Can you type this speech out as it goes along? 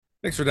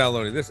Thanks for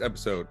downloading this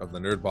episode of the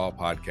Nerdball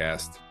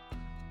Podcast.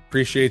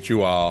 Appreciate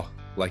you all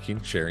liking,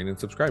 sharing, and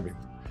subscribing.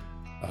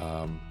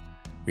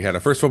 We had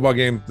our first football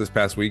game this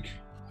past week,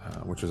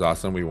 which was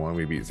awesome. We won.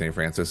 We beat St.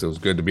 Francis. It was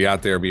good to be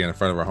out there, be in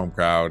front of our home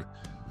crowd.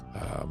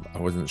 I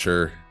wasn't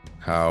sure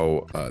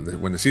how,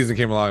 when the season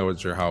came along, I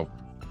wasn't sure how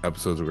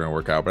episodes were going to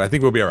work out, but I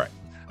think we'll be all right.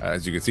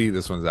 As you can see,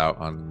 this one's out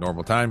on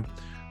normal time.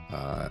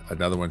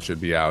 Another one should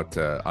be out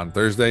on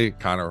Thursday.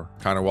 Connor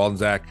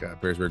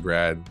Waldenczak, Perrysburg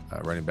grad,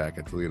 running back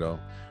at Toledo,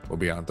 will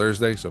be on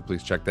Thursday, so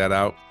please check that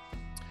out.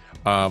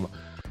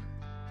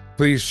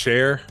 Please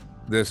share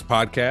this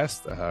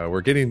podcast.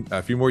 We're getting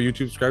a few more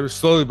YouTube subscribers,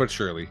 slowly but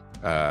surely.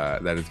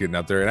 That is getting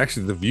up there, and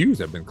actually the views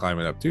have been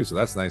climbing up too, so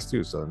that's nice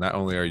too. So not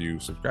only are you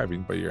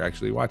subscribing, but you're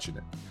actually watching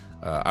it.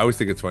 I always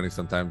think it's funny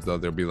sometimes, though.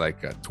 There'll be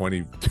like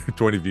 20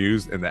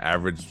 views and the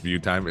average view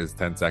time is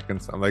 10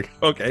 seconds. I'm like,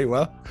 okay,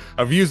 well,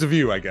 a view's a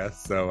view, I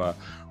guess. So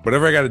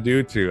whatever I got to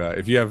do to,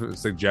 if you have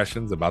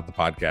suggestions about the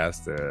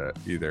podcast,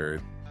 either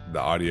the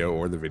audio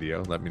or the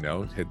video, let me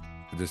know.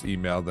 Just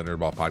email the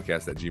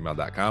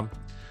nerdballpodcast@gmail.com.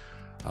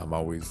 I'm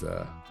always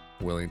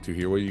willing to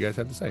hear what you guys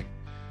have to say.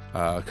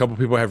 A couple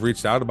people have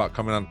reached out about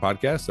coming on the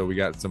podcast, so we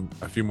got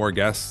a few more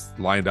guests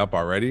lined up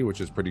already,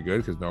 which is pretty good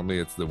because normally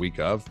it's the week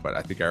of, but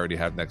I think I already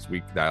have next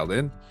week dialed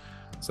in,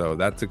 so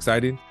that's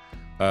exciting.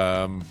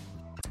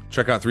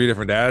 Check out 3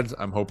 Different Dads.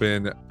 I'm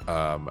hoping,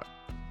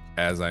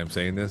 as I'm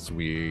saying this,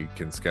 we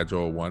can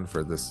schedule one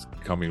for this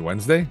coming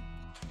Wednesday.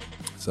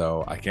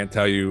 So I can't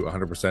tell you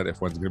 100%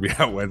 if one's going to be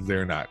out Wednesday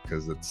or not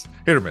because it's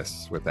hit or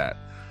miss with that.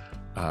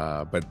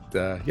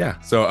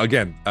 Yeah, so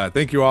again,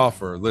 thank you all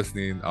for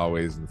listening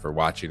always and for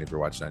watching. If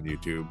you're watching on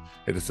YouTube,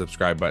 hit the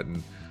subscribe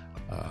button.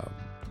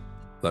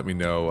 Let me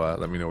know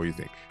what you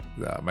think.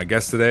 My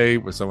guest today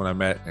was someone I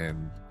met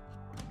in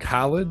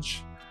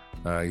college.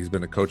 He's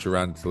been a coach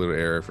around the Toledo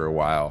area for a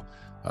while,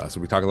 so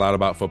we talk a lot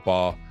about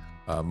football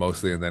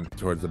mostly, and then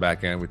towards the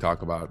back end we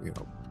talk about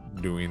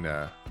doing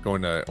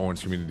going to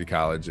Owens Community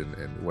College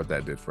and what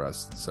that did for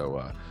us. So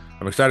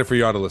I'm excited for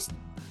you all to listen.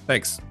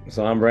 Thanks.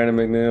 So I'm Brandon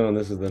McNeil, and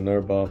this is the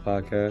Nerdball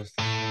Podcast.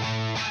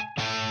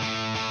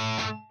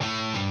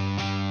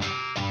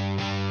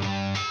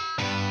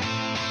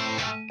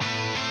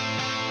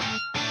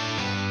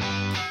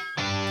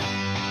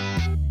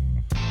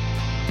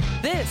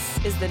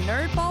 This is the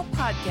Nerdball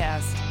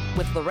Podcast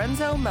with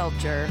Lorenzo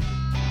Melcher.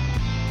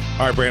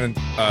 All right, Brandon,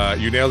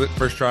 you nailed it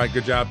first try.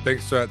 Good job.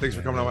 Thanks for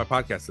coming on my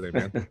podcast today,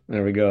 man.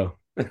 There we go.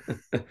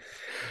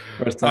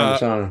 First time,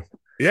 Sean.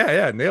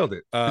 Yeah, nailed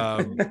it.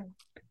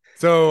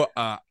 So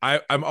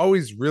I'm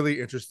always really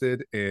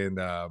interested in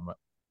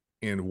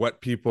what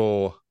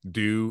people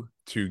do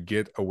to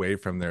get away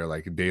from their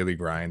like daily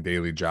grind,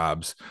 daily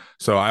jobs.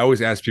 So I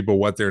always ask people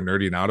what they're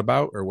nerding out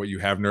about or what you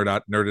have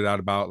nerded out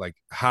about, like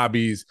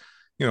hobbies,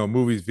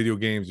 movies, video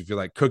games, if you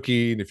like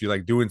cooking, if you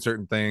like doing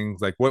certain things,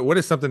 like what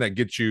is something that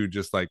gets you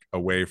just like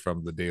away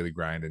from the daily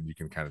grind and you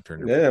can kind of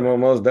turn your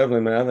most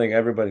definitely, man. I think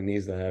everybody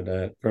needs to have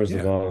that. First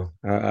of all,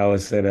 I would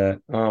say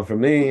that for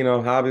me,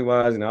 hobby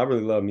wise, I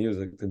really love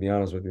music, to be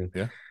honest with you.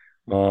 Yeah.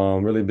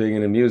 Really big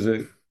into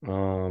music. I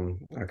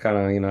kind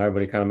of,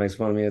 everybody kind of makes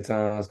fun of me at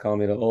times, call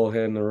me the old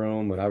head in the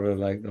room, but I really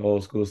like the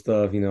old school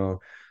stuff. It's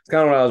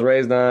kind of what I was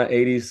raised on,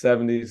 80s,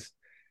 70s,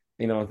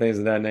 things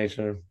of that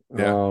nature.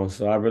 Yeah.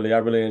 So I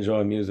really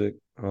enjoy music.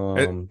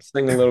 Sing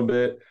a little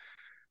bit,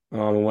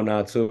 and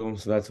whatnot too.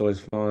 So that's always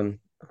fun.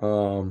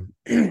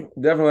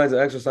 Definitely like to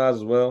exercise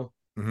as well.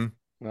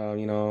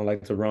 Mm-hmm.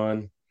 Like to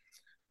run,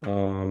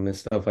 and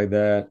stuff like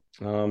that.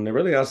 And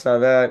really outside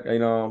of that,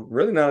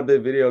 really not a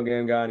big video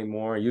game guy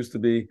anymore. I used to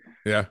be.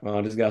 Yeah.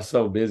 Just got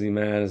so busy,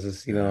 man. It's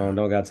just,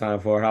 don't got time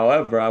for it.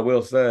 However, I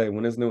will say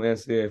when this new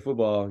NCAA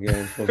football game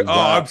is supposed to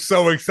drop, I'm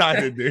so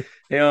excited, dude.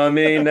 You know what I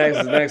mean?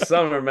 Next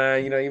summer,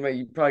 man.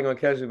 You probably gonna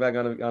catch me back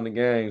on the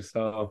game.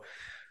 So,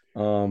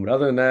 but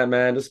other than that,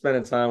 man, just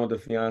spending time with the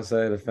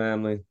fiance, the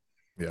family,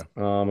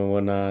 and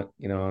whatnot.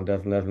 I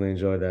definitely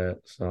enjoy that.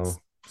 So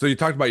you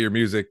talked about your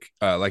music,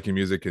 liking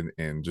music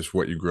and just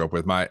what you grew up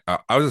with. I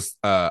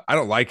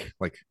don't like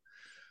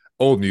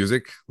old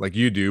music like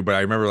you do, but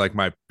I remember like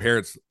my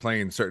parents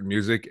playing certain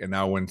music, and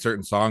now when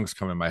certain songs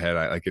come in my head,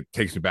 it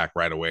takes me back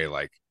right away.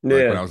 Like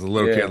when I was a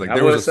little kid, like I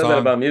there was a said song that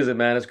about music,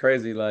 man. It's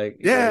crazy. Like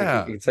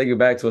it can take you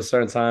back to a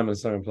certain time and a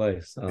certain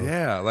place. So.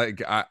 Yeah,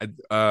 like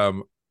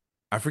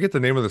I forget the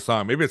name of the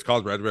song. Maybe it's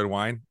called Red Red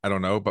Wine. I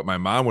don't know, but my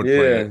mom would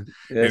play it.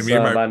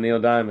 Yeah, and by Neil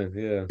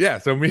Diamond. Yeah.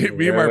 So me and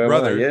my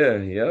brother.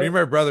 Me and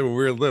my brother, when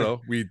we were little,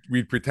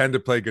 we'd pretend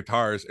to play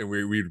guitars and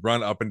we'd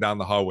run up and down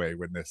the hallway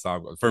when this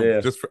song was.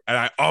 And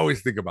I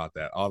always think about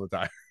that all the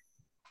time.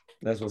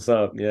 That's what's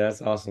up. Yeah,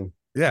 that's awesome.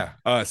 Yeah.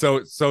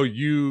 So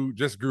you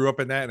just grew up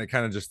in that and it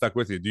kind of just stuck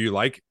with you. Do you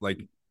like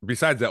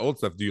besides that old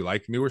stuff, do you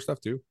like newer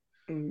stuff too?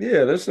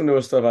 Yeah, there's some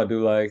newer stuff I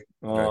do like,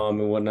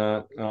 and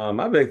whatnot.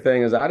 My big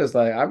thing is I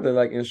really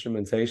like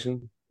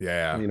instrumentation.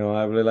 Yeah.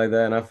 I really like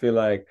that. And I feel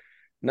like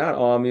not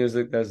all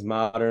music that's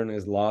modern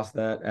has lost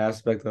that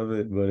aspect of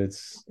it, but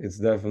it's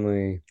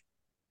definitely,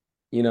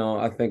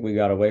 I think we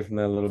got away from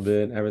that a little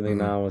bit. Everything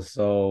now is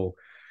so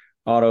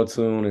auto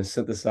tune and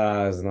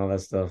synthesize and all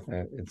that stuff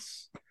that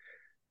it's,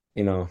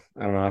 I don't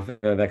know. I feel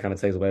like that kind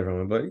of takes away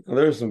from it. But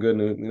there's some good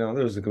new,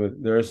 there's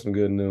some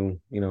good new,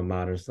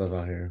 modern stuff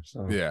out here.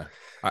 So Yeah.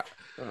 I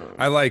um,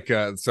 I like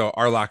so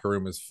our locker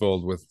room is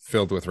filled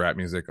with rap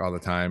music all the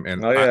time.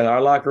 And oh yeah,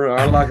 our locker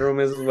room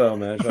is as well,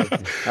 man. Trust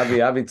me. I'd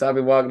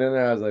be walking in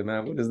there. I was like,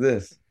 man, what is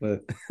this?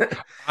 But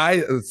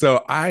I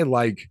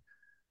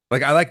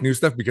like new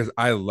stuff because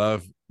I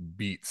love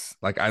beats.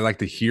 Like I like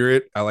to hear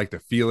it. I like to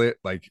feel it.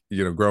 Like,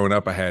 growing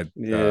up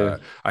yeah,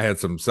 I had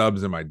some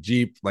subs in my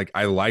Jeep. Like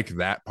I like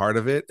that part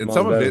of it. And most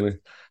definitely.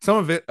 some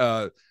of it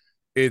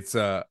it's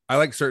I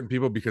like certain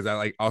people because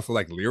I also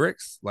like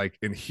lyrics, like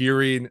in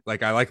hearing,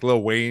 like I like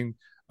Lil Wayne,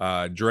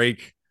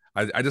 Drake.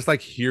 I just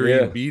like hearing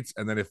Yeah. beats,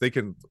 and then if they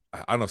can,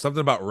 I don't know,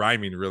 something about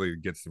rhyming really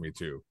gets to me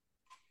too.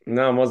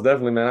 No, most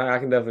definitely, man. I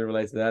can definitely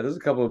relate to that. There's a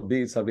couple of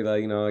beats I'll be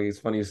like, it's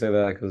funny you say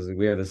that because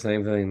we have the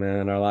same thing, man.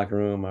 In our locker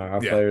room,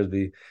 our Yeah, players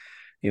be,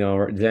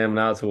 jamming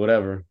out to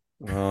whatever.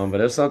 But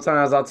there's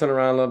sometimes I'll turn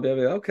around a little bit,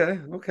 I'll be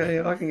like, okay,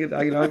 I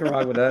can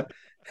rock with that.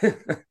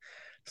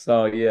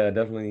 So yeah,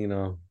 definitely,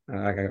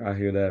 I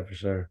hear that for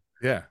sure.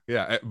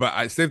 yeah.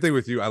 But same thing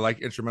with you. I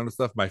like instrumental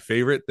stuff. My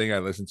favorite thing I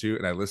listen to,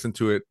 and I listen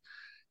to it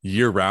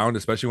year round,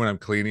 especially when I'm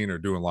cleaning or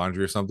doing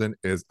laundry or something,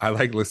 is I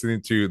like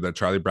listening to the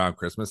Charlie Brown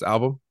Christmas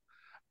album.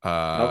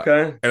 Uh,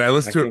 Okay, and I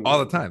listen I to it all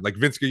the can, time, like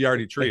Vince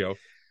Guaraldi Trio.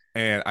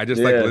 And I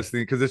just like yeah,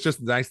 listening because it's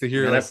just nice to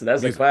hear man, like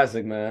that's a music.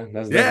 classic, man.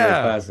 That's definitely a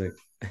Yeah. classic.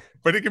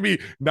 But it can be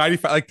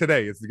 95, like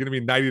today, it's going to be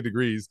 90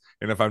 degrees.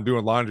 And if I'm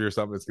doing laundry or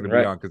something, it's going to be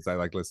Right. on because I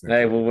like listening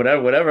Hey, to well,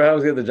 whatever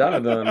helps get the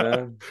job done, it.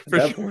 man. At For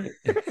that sure. point.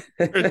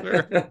 For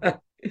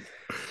sure.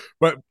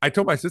 But I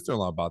told my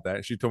sister-in-law about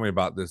that. She told me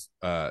about this.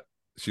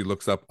 She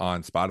looks up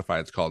on Spotify.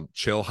 It's called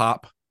Chill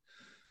Hop,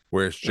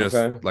 where it's just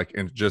Okay. like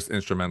just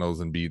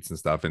instrumentals and beats and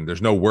stuff, and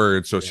there's no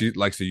words. So Yeah. she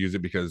likes to use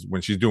it because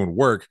when she's doing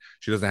work,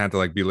 she doesn't have to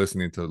like be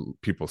listening to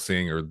people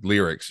sing or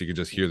lyrics. She can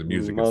just hear the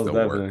music and Most still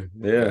work.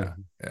 definitely. Yeah.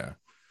 Yeah,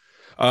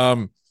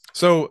 yeah.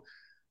 So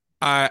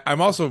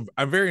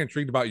I'm very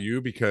intrigued about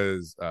you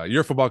because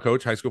you're a football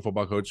coach, high school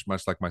football coach,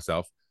 much like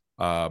myself.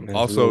 Also,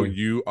 Absolutely.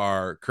 you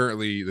are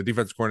currently the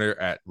defensive coordinator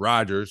at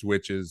Rogers,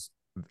 which is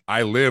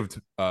I lived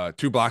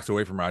 2 blocks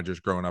away from Rogers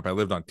growing up. I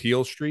lived on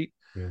Teal Street.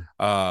 Yeah.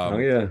 Oh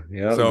Um, yeah.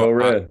 Yeah. so Go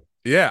I, red.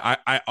 yeah,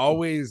 I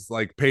always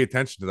like pay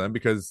attention to them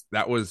because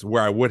that was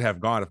where I would have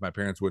gone if my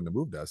parents wouldn't have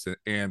moved us.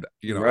 And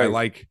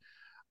Right.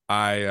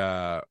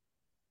 I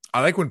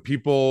I like when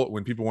people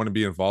want to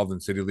be involved in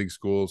city league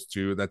schools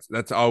too.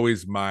 That's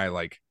always my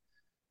like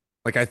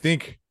I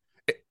think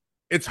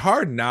it's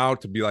hard now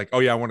to be like, oh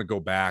yeah, I want to go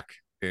back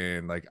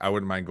and like I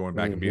wouldn't mind going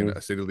back and being Hmm.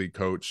 a city league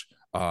coach.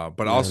 But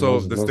Yeah, also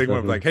most the most stigma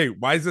of like, definitely. hey,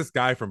 why is this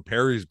guy from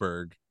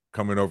Perrysburg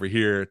coming over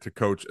here to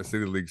coach a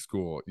city league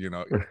school?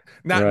 Not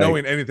Right.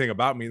 knowing anything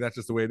about me, that's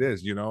just the way it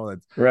is. That's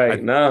I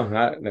Right. No,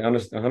 I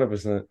understand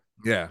 100%.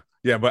 yeah.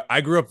 Yeah, but I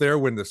grew up there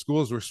when the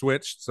schools were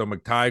switched. So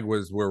McTighe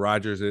was where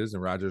Rogers is,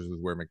 and Rogers was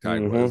where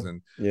McTighe was.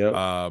 And Yep.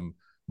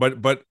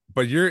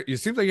 but you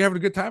seems like you're having a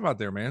good time out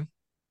there, man.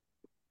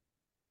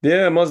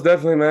 Yeah, most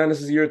definitely, man.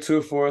 This is year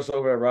two for us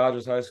over at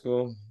Rogers High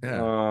School.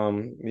 Yeah.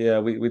 Yeah,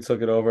 we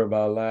took it over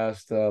about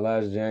last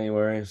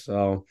January.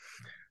 So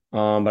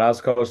but I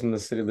was coaching the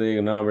city league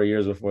a number of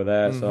years before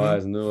that. So I Mm-hmm.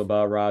 always knew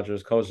about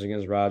Rogers, coaching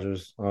against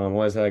Rogers.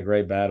 Always had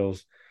great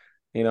battles.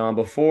 And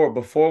before we,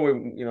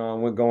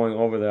 we're going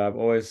over there, I've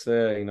always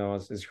said,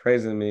 it's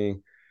crazy to me.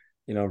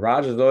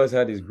 Rogers always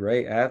had these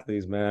great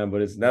athletes, man,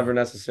 but it's Yeah. never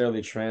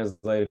necessarily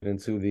translated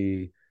into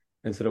the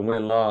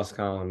win-loss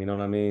column. You know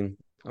what I mean?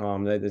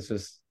 It's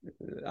just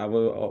I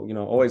will,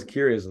 always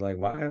curious, like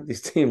why are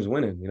these teams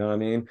winning? You know what I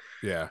mean?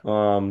 Yeah.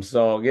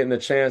 So getting the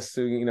chance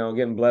to,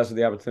 getting blessed with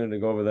the opportunity to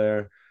go over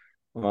there,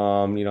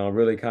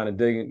 really kind of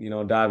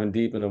digging, diving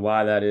deep into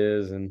why that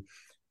is, and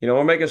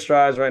we're making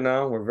strides right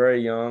now. We're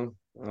very young,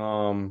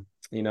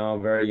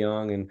 very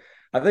young, and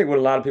I think what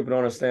a lot of people don't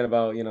understand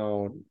about,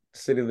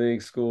 city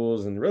league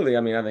schools, and really,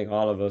 I mean, I think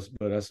all of us,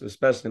 but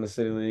especially in the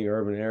city league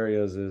urban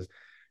areas, is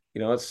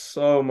it's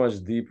so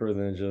much deeper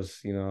than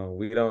just, you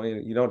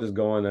don't just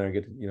go in there and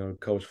get to,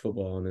 coach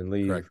football and then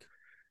leave. Correct.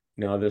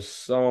 There's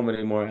so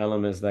many more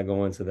elements that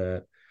go into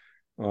that,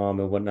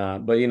 and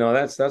whatnot. But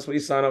that's what you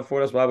sign up for.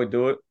 That's why we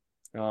do it.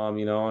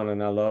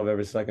 And I love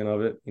every second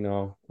of it.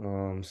 So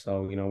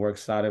we're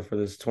excited for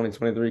this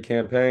 2023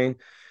 campaign.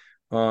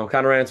 Kind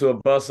of ran into a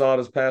buzzsaw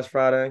this past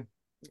Friday.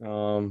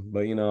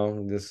 But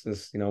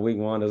this week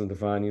one doesn't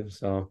define you.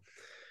 So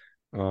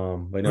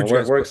but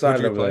we're Who'd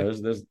excited you over there.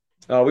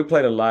 play? We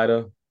played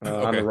Elida on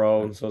the Okay.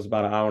 road, so it's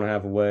about an hour and a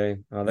half away.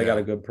 They got Yeah.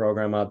 a good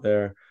program out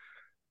there.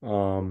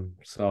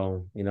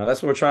 So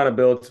that's what we're trying to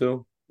build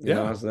to.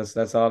 Yeah.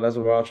 That's what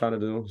we're all trying to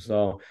do.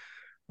 So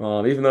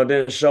even though it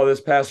didn't show this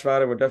past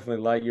Friday, we're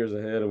definitely light years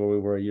ahead of where we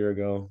were a year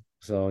ago.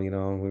 So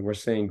we're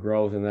seeing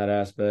growth in that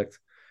aspect.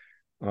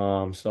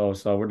 So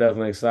we're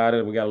definitely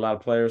excited. We got a lot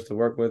of players to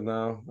work with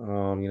now.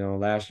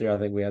 Last year I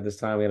think we had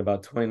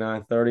about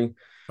 29, 30.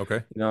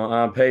 Okay.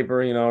 On paper,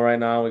 right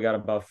now we got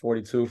about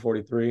 42,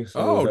 43. So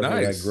there's Oh,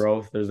 definitely that nice.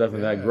 growth. There's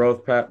definitely that Yeah.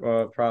 growth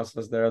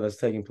process there that's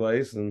taking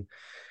place. And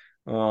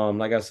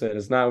Like I said,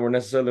 it's not where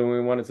necessarily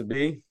we want it to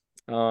be.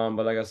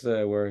 But like I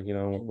said,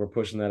 we're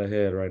pushing that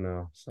ahead right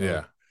now.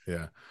 Yeah, So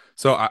yeah.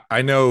 So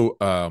I know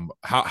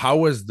how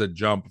was the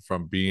jump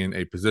from being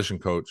a position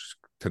coach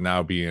to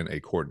now being a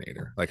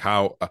coordinator? Like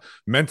how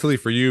mentally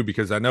for you,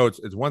 because I know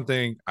it's one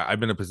thing. I've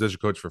been a position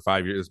coach for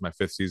 5 years. This is my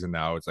fifth season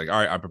now. It's like, all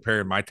right, I'm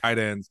preparing my tight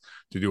ends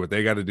to do what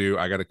they got to do.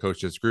 I got to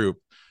coach this group,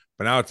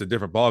 but now it's a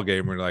different ball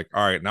game. We're like,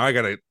 all right, now I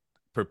got to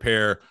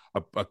prepare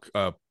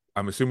a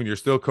I'm assuming you're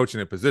still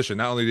coaching a position.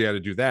 Not only do you have to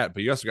do that,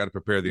 but you also got to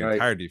prepare the right,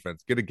 entire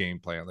defense, get a game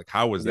plan. Like,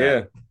 how was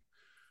that?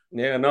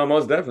 yeah, yeah, no,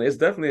 most definitely, it's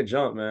definitely a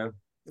jump, man.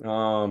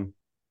 Um,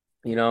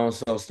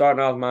 so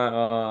starting off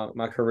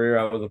my career,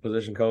 I was a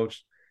position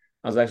coach.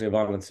 I was actually a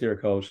volunteer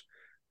coach.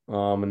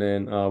 And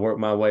then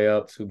worked my way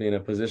up to being a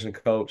position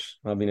coach,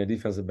 being a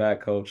defensive back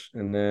coach,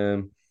 and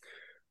then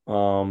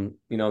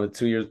the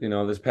 2 years,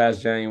 this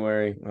past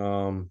January,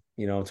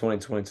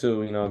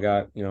 2022, I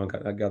got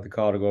the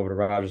call to go over to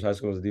Rogers High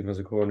School as a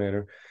defensive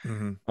coordinator.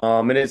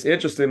 Mm-hmm. And it's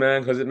interesting,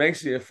 man, because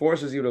it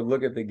forces you to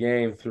look at the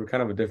game through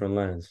kind of a different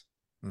lens.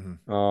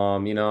 Mm-hmm.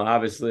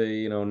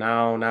 Obviously,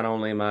 now not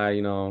only am I,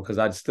 because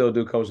I still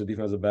do coach the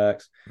defensive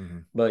backs, Mm-hmm.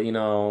 but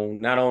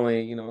not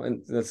only,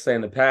 let's say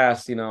in the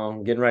past,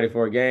 getting ready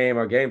for a game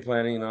or game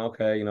planning,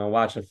 okay,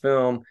 watching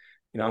film,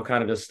 I'm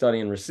kind of just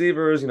studying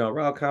receivers,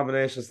 route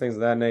combinations, things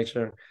of that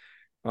nature.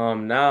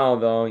 Now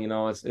though,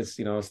 it's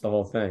the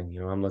whole thing.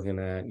 I'm looking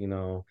at,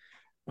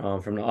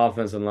 from the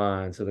offensive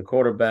line to the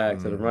quarterback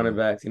to the Mm-hmm. running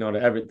backs,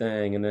 to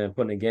everything, and then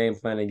putting a game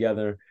plan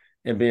together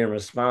and being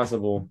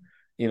responsible,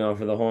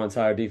 for the whole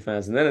entire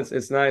defense. And then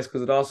it's nice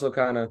because it also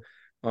kind of,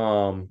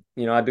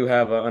 I do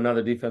have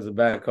another defensive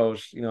back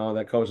coach,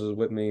 that coaches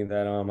with me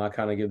that I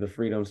kind of give the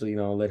freedom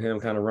to, let him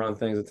kind of run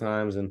things at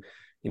times, and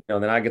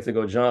then I get to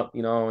go jump,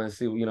 and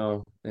see,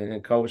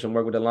 and coach and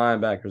work with the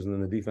linebackers and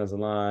then the defensive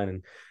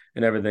line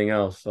and everything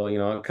else. So,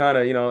 kind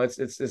of,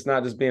 it's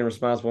not just being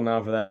responsible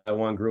now for that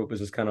one group. It's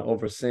just kind of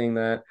overseeing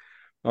that,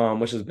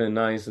 which has been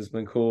nice. It's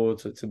been cool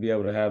to be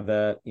able to have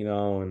that,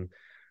 and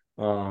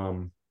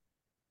um,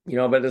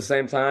 but at the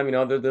same time,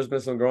 there's been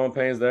some growing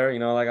pains there.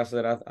 Like I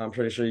said, I'm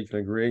pretty sure you can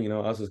agree.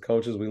 Us as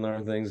coaches, we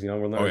learn things. We're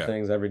Oh learning yeah.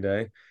 things every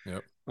day.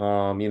 Yep.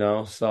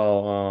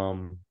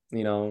 So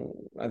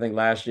I think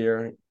last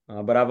year,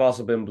 but I've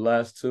also been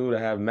blessed too to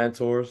have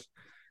mentors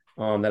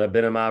that have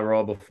been in my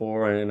role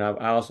before, and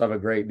I also have a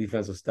great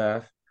defensive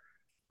staff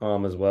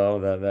as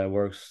well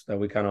that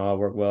we kind of all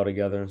work well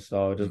together.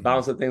 So just Mm-hmm.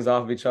 bouncing things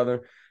off of each other.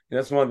 And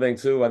that's one thing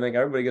too. I think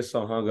everybody gets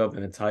so hung up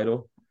in a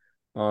title,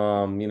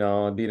 being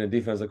a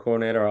defensive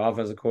coordinator or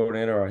offensive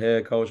coordinator or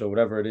head coach or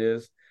whatever it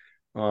is.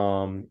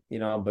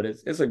 But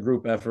it's a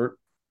group effort.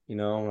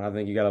 I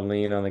think you got to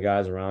lean on the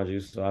guys around you.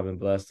 So I've been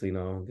blessed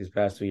to, these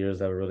past 2 years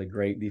have a really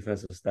great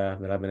defensive staff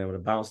that I've been able to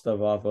bounce stuff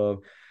off of,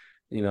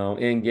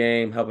 in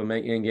game, helping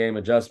make in game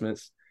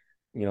adjustments.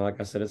 Like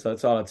I said, it's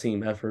all a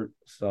team effort.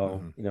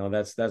 So, Mm-hmm.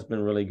 that's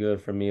been really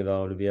good for me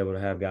though, to be able to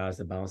have guys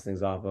to bounce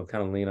things off of,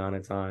 kind of lean on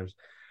at times.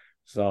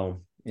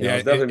 So, Yeah.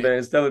 it's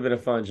definitely been a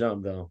fun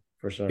jump though,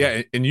 for sure.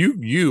 Yeah, and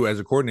you as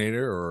a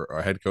coordinator or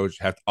a head coach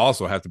have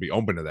to be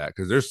open to that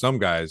because there's some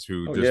guys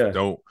who Oh just yeah.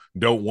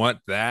 don't want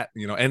that,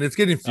 and it's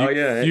getting Oh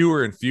yeah.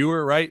 fewer and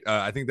fewer, right?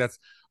 I think that's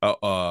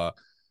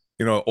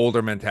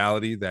older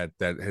mentality that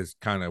has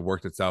kind of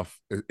worked itself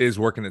is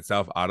working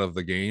itself out of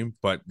the game,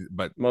 but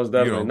Most you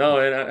definitely. know,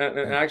 No,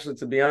 and actually,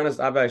 to be honest,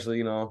 I've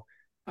actually,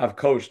 I've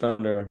coached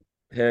under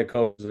head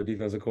coaches or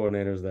defensive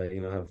coordinators that,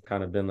 have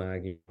kind of been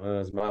like,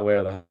 it's my way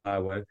or the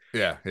highway,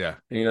 yeah, yeah,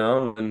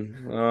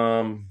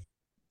 and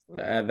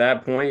at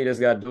that point, you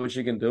just got to do what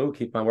you can do,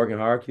 keep on working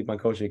hard, keep on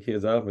coaching your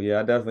kids up. But yeah,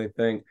 I definitely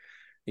think,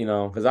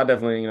 because I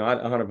definitely, I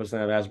 100%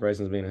 have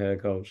aspirations being a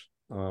head coach.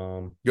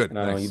 good, And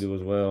I know you nice, do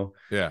as well.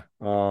 yeah.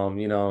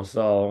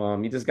 So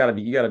you just gotta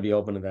be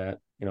open to that,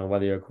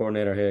 whether you're a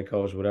coordinator, head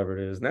coach, whatever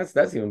it is. And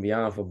that's even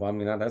beyond football. I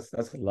mean, that's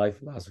a life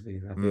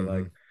philosophy, I feel Mm-hmm.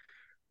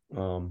 like.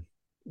 Um,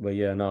 but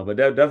yeah, no, but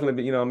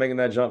definitely, making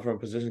that jump from a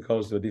position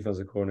coach to a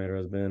defensive coordinator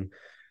has been,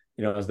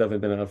 it's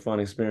definitely been a fun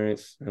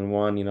experience. And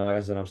one, like I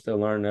said, I'm still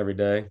learning every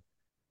day,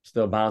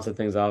 still bouncing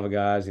things off of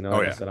guys. Oh Like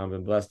I yeah. said, I've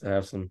been blessed to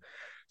have some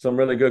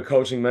really good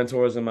coaching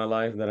mentors in my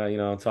life that I,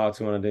 talk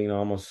to on a day,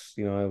 almost,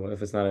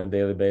 if it's not a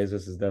daily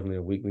basis, it's definitely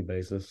a weekly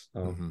basis.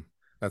 Mm-hmm.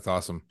 That's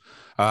awesome.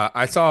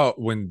 I saw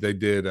when they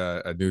did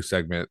a new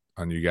segment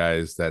on you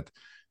guys that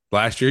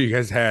last year you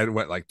guys had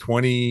what like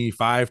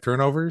 25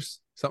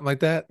 turnovers, something like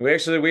that. We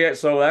had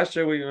so last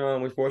year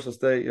we forced a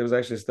state. It was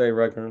actually a state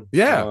record.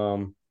 Yeah,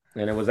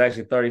 And it was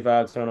actually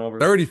 35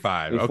 turnovers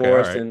 35. we Okay, all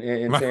forced right.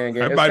 in My, 10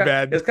 games. my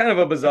bad. It's kind of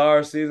a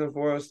bizarre season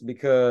for us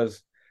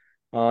because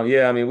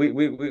yeah, I mean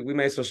we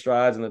made some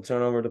strides in the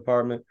turnover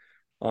department.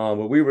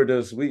 But we were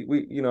just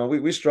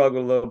we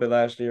struggled a little bit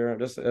last year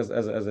just as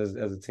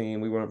a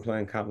team. We weren't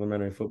playing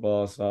complementary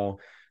football, so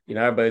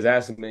everybody's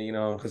asking me,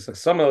 because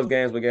some of those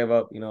games we gave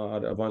up,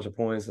 a bunch of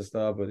points and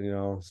stuff, but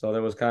so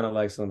there was kind of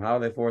like how are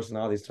they forcing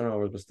all these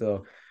turnovers, but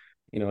still,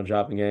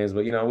 dropping games.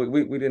 But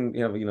we didn't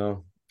have,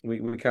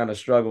 we kind of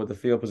struggled with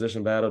the field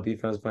position battle,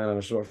 defense playing on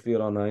a short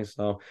field all night.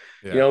 So,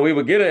 Yeah. we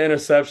would get an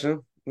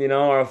interception,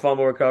 or a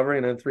fumble recovery,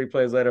 and then 3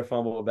 plays later,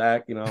 fumble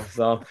back,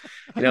 So,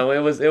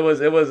 it was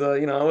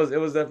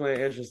definitely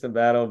an interesting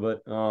battle,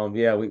 but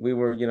yeah, we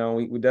were,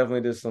 we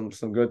definitely did some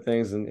good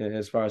things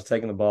as far as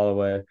taking the ball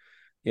away.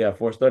 Yeah,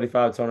 forced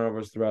 35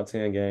 turnovers throughout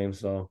 10 games.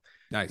 So,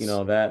 Nice.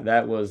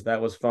 that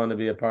was fun to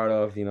be a part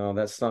of.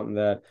 That's something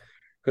that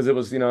because it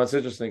was, it's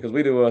interesting because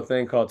we do a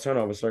thing called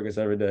turnover circuits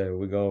every day.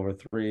 We go over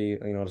three,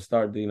 to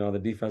start, the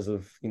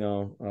defensive,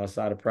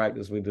 side of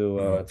practice. We do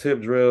a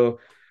tip drill,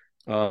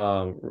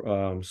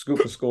 scoop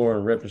and score,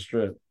 and rip and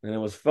strip. And it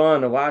was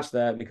fun to watch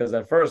that because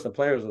at first the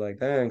players were like,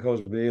 dang,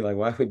 Coach B, like,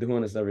 why are we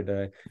doing this every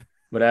day?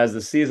 But as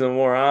the season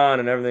wore on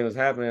and everything was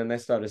happening, and they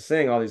started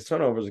seeing all these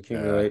turnovers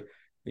accumulate,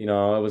 it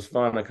was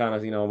fun to kind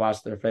of,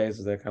 watch their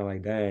faces. They're kind of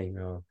like,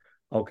 dang,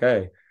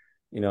 okay.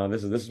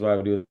 This is why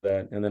we do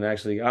that. And then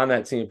actually on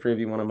that team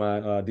preview, one of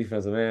my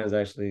defensive ends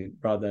actually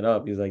brought that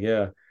up. He's like,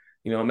 yeah,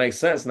 it makes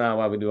sense now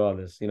why we do all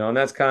this, and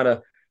that's kind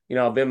of,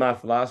 been my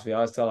philosophy. I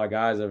always tell our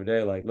guys every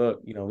day, like,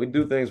 look, we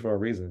do things for a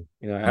reason.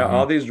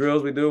 All these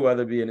drills we do,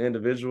 whether it be an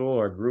individual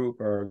or a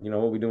group or,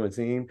 what we do in a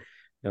team,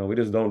 we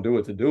just don't do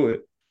it to do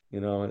it.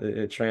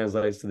 It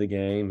translates to the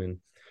game. And,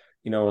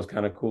 it was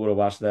kind of cool to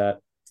watch that,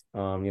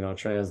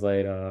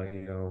 translate,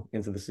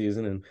 into the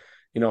season. And,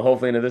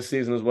 hopefully into this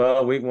season as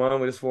well. Week 1,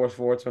 we just forced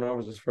 4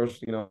 turnovers. This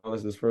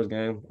is this first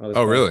game.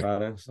 Oh, really?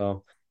 Friday.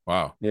 So,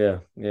 wow. Yeah.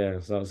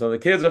 So the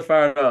kids are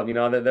fired up.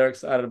 They're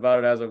excited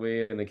about it, as are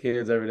we. And the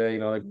kids every day,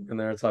 and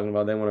they're talking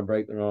about they want to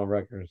break their own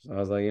records. So I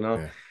was like,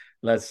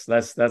 let's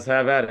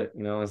have at it.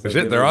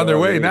 Shit, they're on their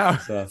way now.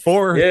 So,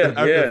 4.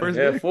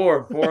 Yeah.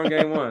 4 in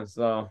game 1.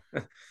 So.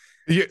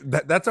 Yeah,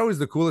 that's always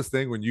the coolest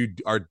thing when you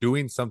are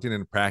doing something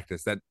in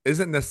practice that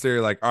isn't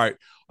necessarily like, all right,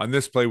 on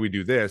this play we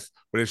do this,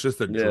 but it's just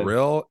a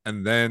drill,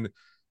 and then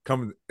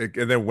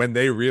when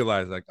they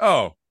realize like,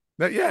 oh,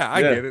 I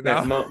get it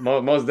now.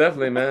 Most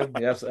definitely, man.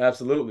 Yes,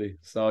 absolutely.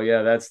 So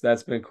yeah,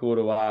 that's been cool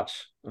to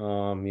watch.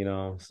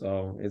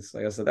 So it's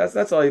like I said,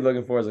 that's all you're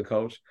looking for as a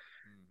coach.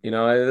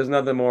 There's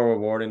nothing more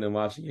rewarding than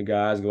watching your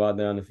guys go out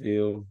there on the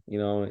field,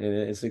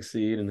 and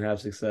succeed and have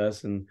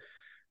success, and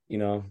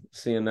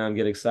seeing them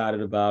get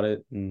excited about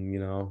it,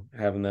 and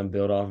having them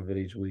build off of it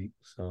each week.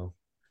 So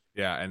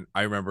yeah, and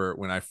I remember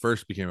when I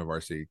first became a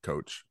varsity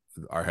coach,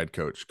 our head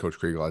coach, Coach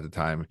Kriegel at the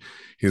time,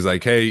 he's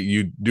like, hey,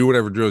 you do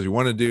whatever drills you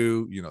want to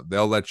do.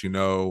 They'll let you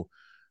know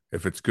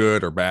if it's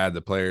good or bad,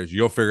 the players.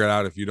 You'll figure it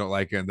out if you don't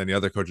like it. And then the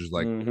other coaches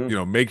like,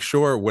 make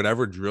sure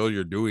whatever drill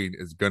you're doing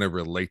is going to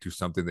relate to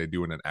something they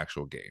do in an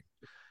actual game.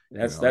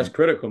 That's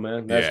critical,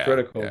 man. That's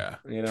critical. Yeah.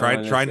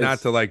 Try not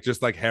to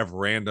just have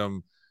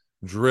random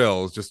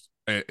drills. Just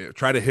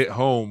try to hit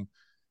home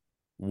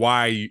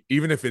why,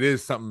 even if it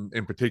is something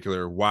in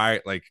particular,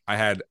 why. Like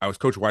I was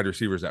coach wide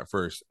receivers at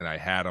first, and I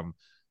had them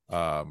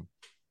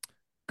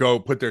go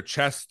put their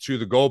chest to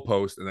the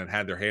goalpost and then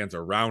had their hands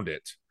around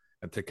it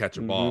and to catch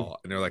a ball.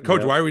 And they're like,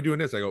 Coach, why are we doing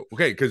this? I go,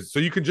 okay, because so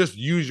you can just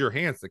use your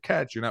hands to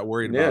catch. You're not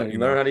worried about you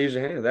learn how to use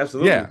your hands.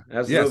 Absolutely. Yeah.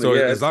 So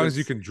as long as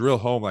you can drill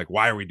home, like,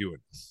 why are we doing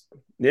this?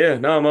 Yeah,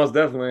 no, most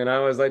definitely. And I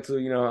always like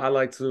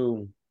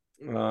to,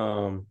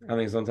 I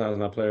think sometimes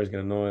my players get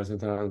annoyed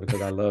sometimes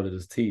because I love to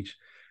just teach.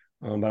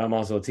 But I'm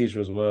also a teacher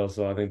as well.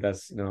 So I think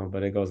that's,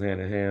 but it goes hand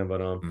in hand.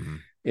 But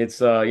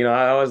it's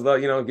I always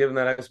love, giving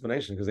that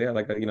explanation because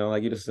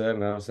like you just said,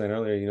 and I was saying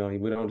earlier,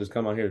 we don't just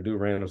come out here to do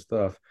random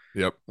stuff.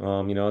 Yep.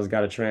 It's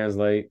got to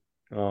translate.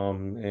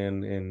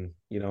 And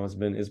it's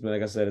been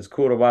like I said, it's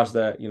cool to watch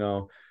that,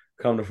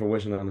 come to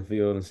fruition on the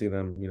field and see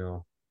them,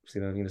 see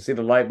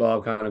the light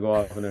bulb kind of go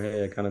off in their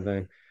head kind of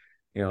thing.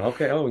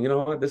 Okay, oh, you know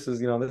what? This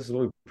is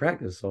what we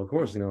practice. So of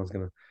course, it's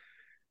gonna,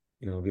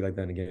 be like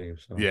that in the game.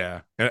 So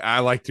yeah. And I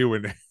like to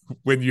when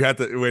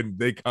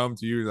they come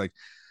to you like,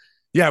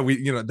 yeah,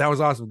 that was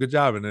awesome, good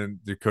job. And then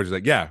the coach is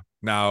like, yeah,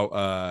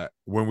 now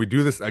when we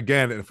do this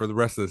again and for the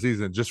rest of the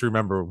season, just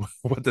remember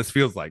what this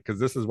feels like, because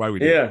this is why we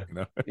do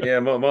it, Yeah,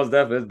 most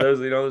definitely.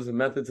 There's a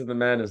method to the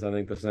madness, I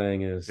think the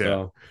saying is.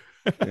 So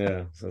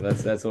yeah, so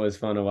that's always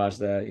fun to watch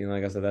that.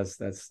 Like I said,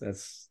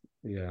 that's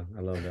yeah,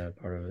 I love that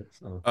part of it.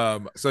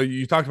 So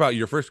you talked about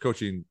your first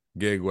coaching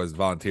gig was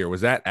volunteer.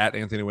 Was that at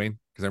Anthony Wayne?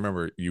 Because I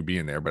remember you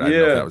being there, but I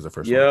didn't know if that was the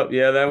first one.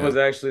 Yeah, that was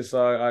actually,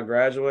 so I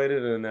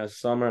graduated, and that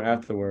summer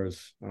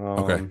afterwards,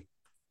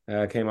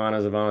 I came on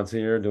as a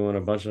volunteer doing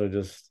a bunch of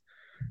just,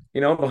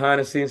 behind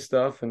the scenes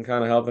stuff and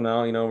kind of helping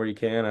out, where you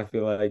can. I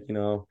feel like,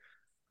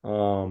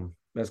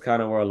 that's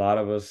kind of where a lot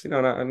of us,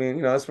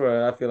 that's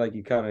where I feel like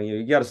you kind of,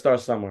 you got to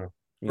start somewhere.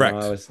 Correct.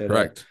 I always say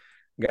Correct.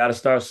 Got to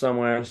start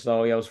somewhere.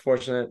 So yeah, I was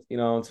fortunate,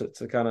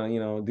 to kind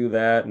of, do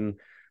that. And it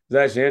was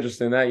actually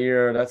interesting that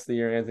year. That's the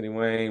year Anthony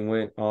Wayne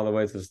went all the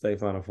way to the state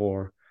Final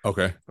Four.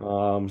 Okay.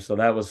 So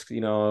that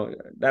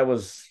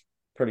was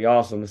pretty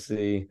awesome to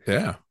see.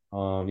 Yeah.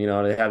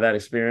 To have that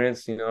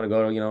experience, to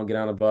go, get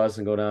on a bus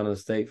and go down to the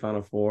state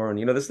Final Four. And,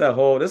 this that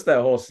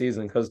whole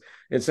season, because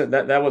it's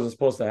that wasn't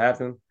supposed to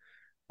happen.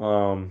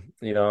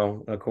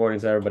 According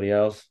to everybody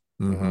else,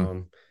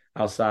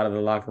 outside of the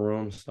locker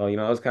room. So, it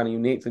was kind of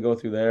unique to go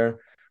through there.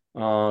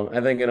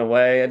 I think in a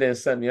way it didn't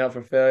set me up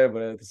for failure,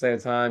 but at the same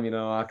time,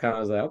 I kind of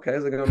was like, okay,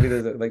 is it going to be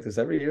like this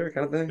every year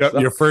kind of thing? Yep,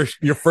 So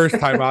your first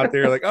time out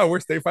there, like, oh, we're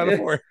state Final yeah,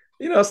 Four.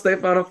 stay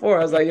Final Four.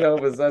 I was like,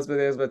 that's been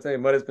the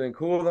expectation, but it's been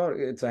cool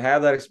though to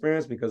have that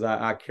experience because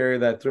I carry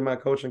that through my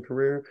coaching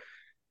career.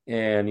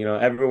 And,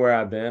 everywhere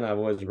I've been, I've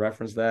always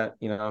referenced that,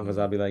 because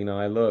I'll be like,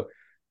 hey, look,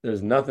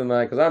 there's nothing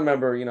like, because I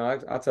remember,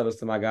 I tell this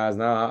to my guys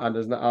now,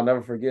 I'll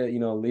never forget,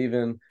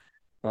 leaving,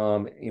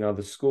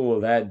 the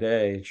school that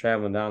day,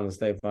 traveling down to the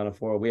state Final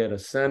Four. We had a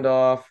send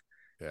off,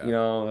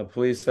 Yeah, a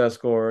police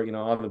escort,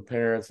 all the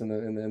parents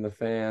and the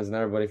fans and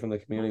everybody from the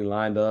community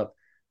lined up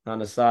on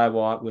the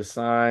sidewalk with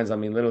signs. I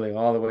mean, literally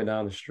all the way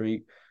down the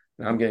street.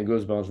 And I'm getting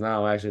goosebumps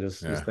now, actually,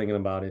 just yeah. thinking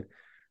about it.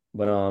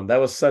 But that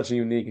was such a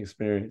unique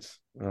experience.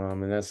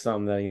 And that's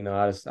something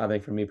that, I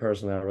think for me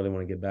personally, I really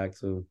want to get back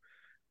to,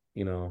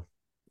 you know.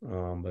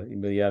 But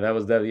yeah, that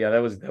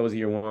was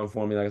year one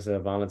for me. Like I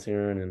said,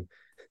 volunteering, and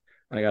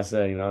like I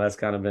said, that's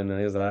kind of been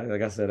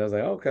like I said, I was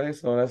like, okay,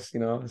 so that's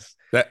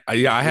That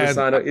yeah, we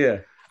signed up,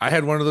 yeah, I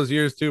had one of those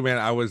years too, man.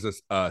 I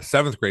was a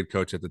seventh grade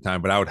coach at the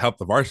time, but I would help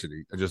the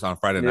varsity just on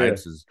Friday yeah,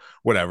 nights, is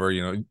whatever,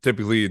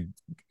 typically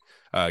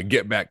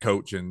get back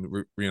coach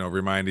and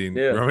reminding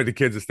yeah. reminding the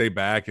kids to stay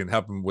back and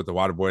help them with the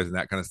water boys and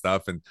that kind of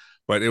stuff. And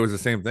but it was the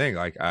same thing.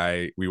 Like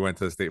we went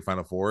to the state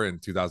Final Four in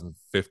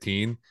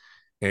 2015,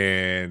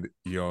 and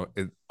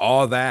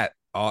all the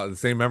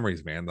same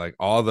memories, man. Like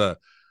all the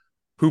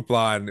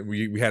hoopla, and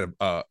we had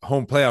a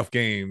home playoff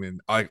game,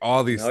 and like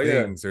all these Oh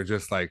yeah, things are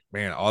just like,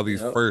 man, all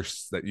these yeah,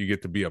 firsts that you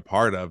get to be a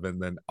part of,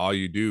 and then all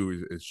you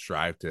do is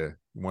strive to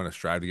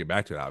get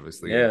back to it,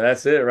 obviously. yeah. And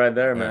That's it right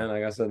there, yeah, man.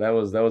 Like I said, that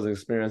was an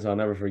experience I'll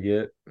never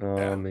forget.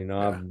 yeah, I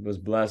yeah. was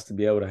blessed to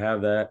be able to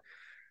have that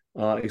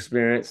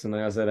experience, and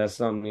like I said, that's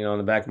something in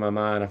the back of my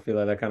mind. I feel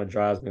like that kind of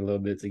drives me a little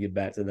bit to get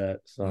back to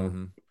that. So.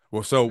 Mm-hmm.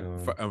 Well, so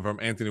Um, from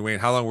Anthony Wayne,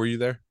 how long were you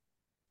there?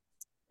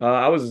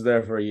 I was just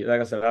there for a year.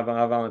 Like I said, I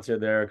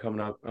volunteered there coming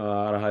up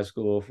out of high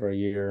school for a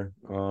year.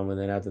 And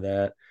then after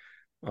that,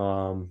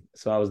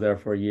 so I was there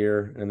for a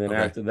year. And then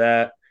Okay, after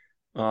that,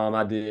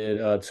 I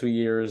did 2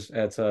 years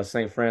at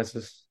St.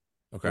 Francis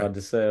okay,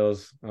 de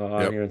Sales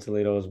out yep, here in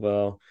Toledo as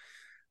well,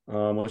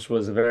 which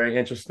was very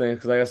interesting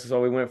because I guess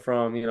so we went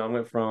from, I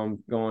went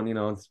from going,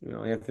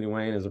 Anthony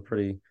Wayne is a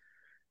pretty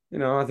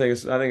I think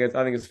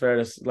it's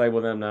fair to label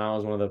them now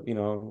as one of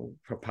the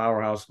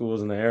powerhouse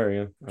schools in the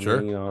area. I mean,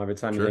 sure, every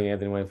time you sure, think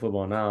Anthony Wayne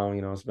football now,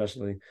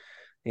 especially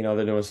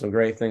they're doing some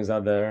great things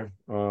out there.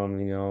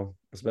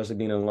 Especially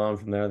being an alum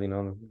from there,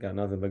 got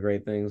nothing but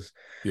great things,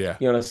 yeah,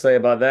 to say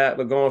about that.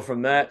 But going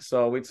from that,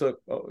 so we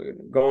took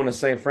going to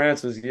St.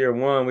 Francis year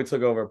one, we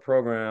took over a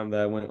program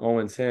that went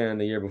 0-10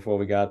 the year before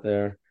we got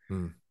there,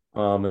 mm,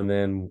 and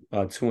then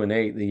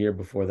 2-8 the year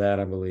before that,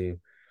 I believe.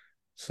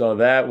 So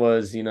that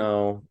was,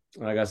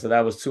 like I said,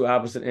 that was two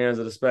opposite ends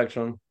of the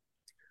spectrum.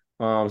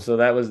 So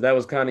that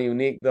was kind of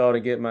unique though to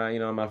get my,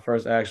 my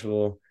first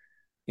actual,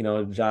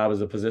 job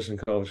as a position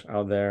coach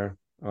out there,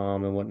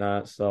 and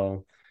whatnot.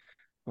 So,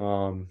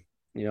 um,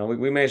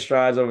 we made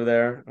strides over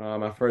there.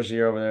 My first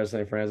year over there at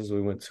St. Francis,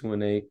 we went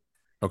 2-8.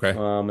 okay,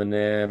 And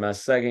then my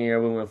second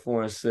year we went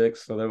 4-6.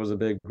 So there was a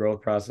big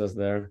growth process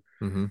there.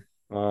 mm-hmm.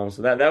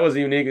 So that was a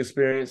unique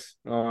experience.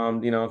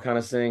 Kind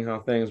of seeing how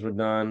things were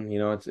done.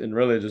 It's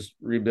really just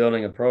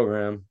rebuilding a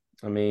program.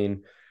 I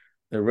mean,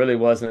 there really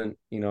wasn't.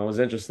 It was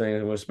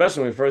interesting,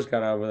 especially when we first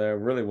got over there.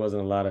 Really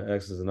wasn't a lot of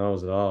X's and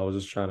O's at all. I was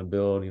just trying to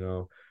build.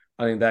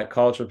 I think that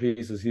culture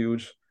piece is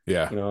huge.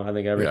 Yeah, I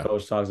think every yeah,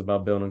 coach talks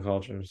about building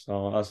culture.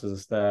 So us as a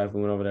staff,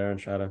 we went over there and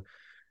try to,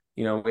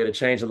 we had to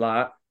change a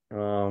lot.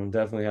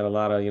 Definitely had a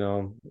lot of,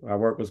 our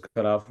work was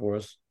cut out for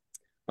us.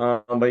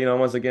 But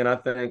once again, I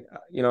think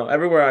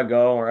everywhere I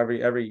go, or every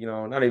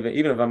not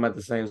even if I'm at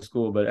the same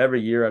school, but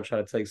every year I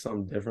try to take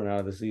something different out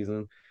of the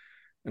season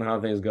and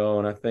how things go.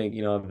 And I think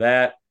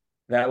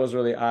that was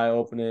really eye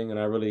opening, and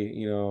I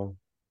really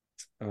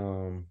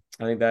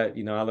I think that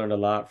I learned a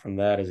lot from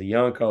that as a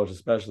young coach,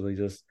 especially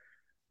just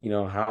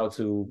how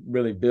to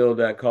really build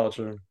that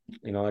culture.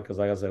 Because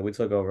like I said, we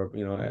took over.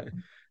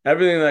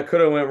 Everything that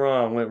could have went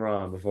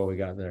wrong before we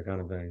got there,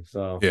 kind of thing.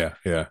 So yeah,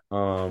 yeah,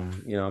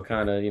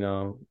 kind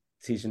of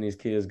teaching these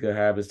kids good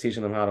habits,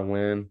 teaching them how to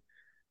win,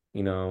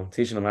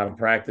 teaching them how to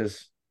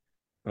practice.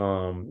 We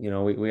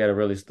had to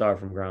really start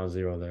from ground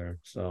zero there.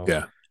 So,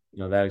 yeah.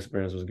 that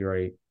experience was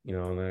great.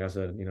 And like I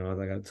said, I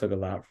think I took a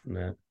lot from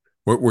that.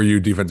 Were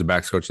you defensive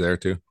backs coach there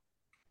too?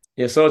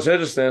 Yeah, so it's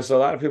interesting. So a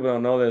lot of people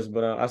don't know this,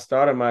 but I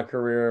started my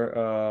career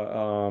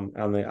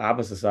on the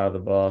opposite side of the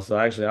ball. So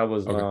actually, I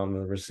was Okay,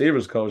 the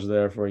receivers coach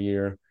there for a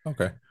year.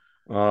 okay,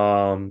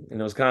 And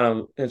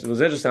it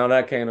was interesting how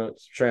that came to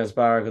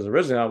transpire because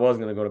originally I was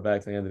going to go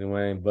back to Anthony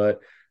Wayne,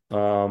 but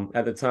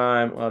at the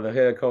time the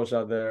head coach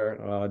out there,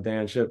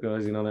 Dan Chipko,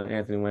 is the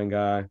Anthony Wayne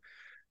guy,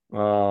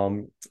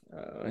 and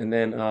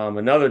then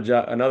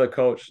another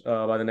coach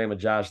by the name of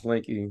Josh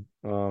Linky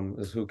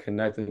is who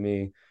connected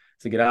me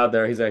to get out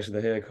there. He's actually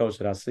the head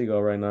coach at Otsego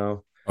right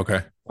now.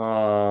 okay,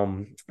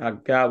 I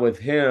got with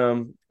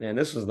him, and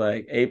this was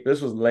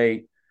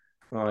late.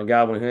 I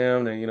got with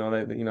him.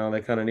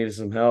 They kind of needed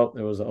some help.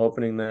 There was an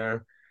opening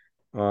there.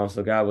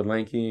 So got with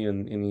Lanky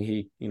and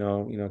he,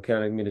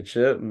 carried me to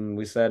Chip and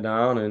we sat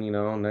down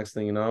and, next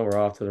thing you know, we're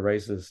off to the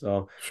races.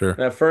 So Sure.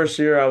 that first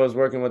year I was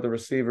working with the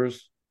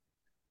receivers.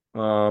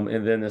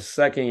 And then the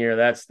second year,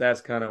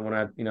 that's kind of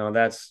when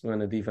that's when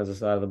the defensive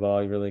side of the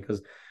ball really,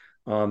 because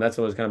that's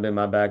always kind of been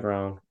my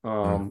background.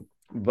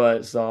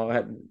 But so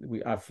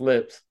I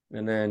flipped,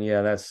 and then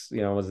that's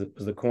was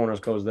the corners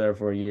coach there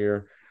for a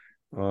year.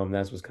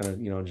 That's what's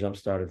kind of jump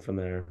started from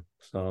there.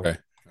 So Okay.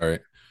 All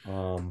right.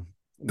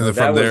 But then that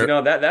from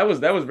was there,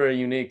 that was very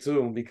unique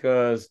too,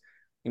 because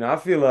I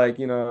feel like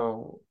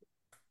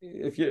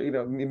if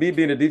me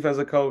being a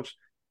defensive coach,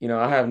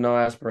 I have no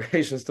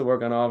aspirations to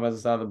work on the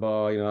offensive side of the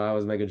ball. I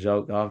always make a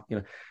joke off.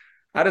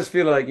 I just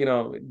feel like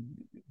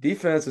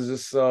defense is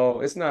just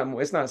so it's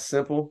not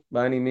simple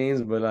by any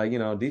means, but like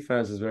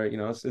defense is very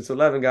it's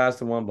 11 guys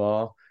to one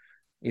ball.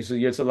 It's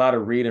a lot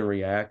of read and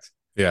react,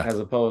 yeah. as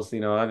opposed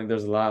to I think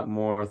there's a lot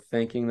more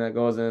thinking that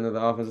goes into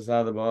the offensive side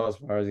of the ball, as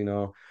far as you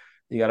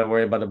got to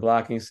worry about the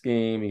blocking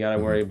scheme. You got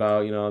to worry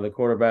about the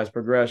quarterback's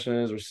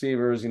progressions,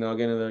 receivers.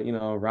 Getting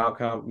the route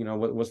comp.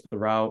 What's the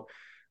route?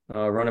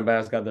 Running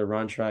backs got their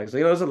run track. So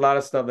there's a lot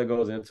of stuff that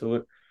goes into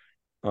it.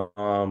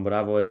 But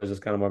I've always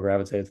just kind of more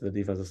gravitated to the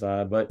defensive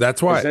side. But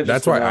That's why I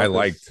because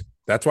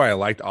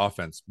liked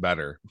offense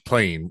better,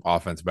 playing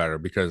offense better,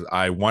 because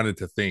I wanted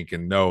to think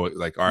and know,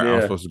 like, all right,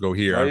 I'm supposed to go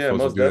here. I'm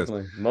supposed to do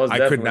definitely. this. Most I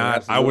definitely, could not.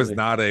 absolutely. I was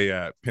not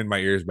a pin my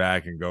ears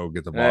back and go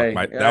get the ball. Hey,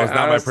 That was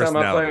not my I tell my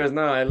personality. players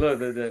now, hey,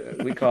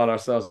 look, we call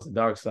ourselves the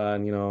dark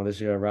side,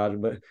 this year, Roger.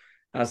 But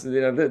I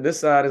said, this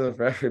side isn't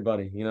for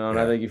everybody, and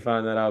I think you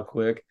find that out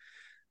quick.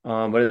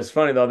 But it's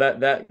funny though,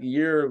 that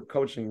year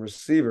coaching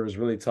receivers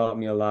really taught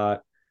me a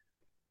lot,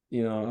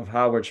 of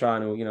how we're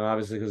trying to,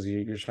 obviously because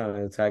you're trying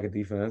to attack a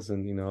defense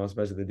and,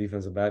 especially the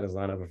defensive back that's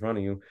lined up in front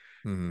of you.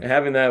 And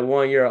having that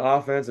 1 year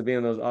offense and being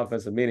in those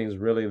offensive meetings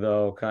really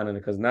though, kind of,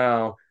 because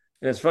now,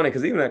 and it's funny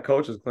because even at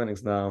coaches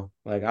clinics now,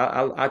 like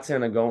I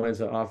tend to go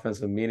into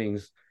offensive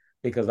meetings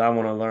because I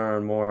want to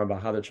learn more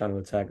about how they're trying to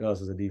attack us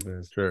as a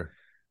defense. Sure.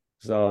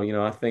 So,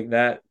 I think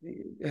that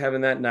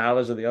having that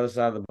knowledge of the other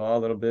side of the ball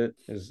a little bit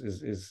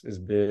is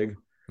big.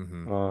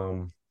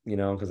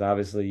 Because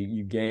obviously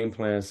you game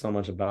plan so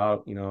much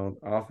about,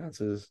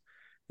 offenses,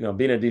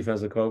 being a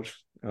defensive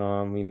coach,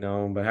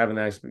 but having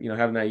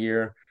that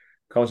year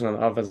coaching on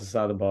the offensive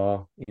side of the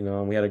ball,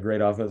 we had a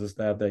great offensive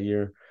staff that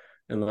year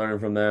and learning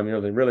from them,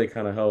 they really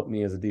kind of helped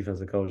me as a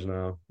defensive coach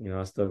now.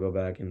 I still go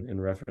back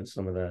and reference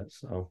some of that.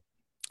 So,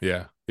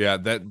 yeah,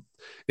 that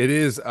it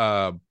is,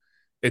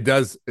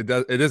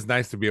 it is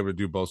nice to be able to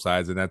do both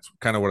sides, and that's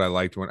kind of what I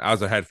liked when I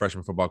was a head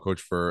freshman football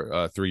coach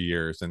for 3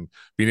 years, and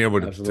being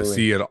able to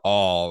see it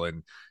all,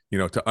 and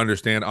to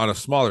understand on a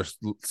smaller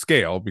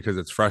scale, because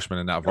it's freshman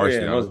and not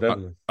varsity,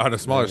 on a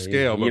smaller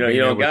scale. But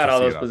you don't got all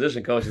those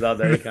position coaches out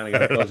there. You kind of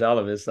got to coach all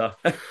of it. So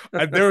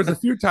there was a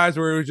few times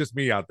where it was just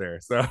me out there.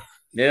 So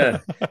yeah.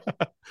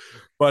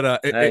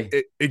 But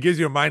it gives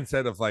you a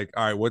mindset of like,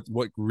 all right,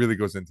 what really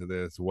goes into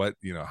this? What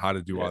how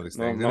to do all these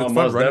things? And it's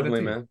fun running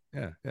definitely, man.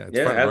 It's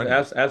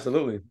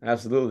fun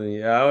absolutely.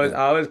 Yeah,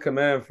 I always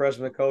commend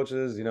freshman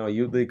coaches,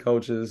 youth league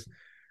coaches,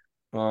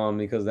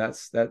 because I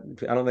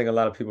don't think a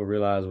lot of people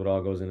realize what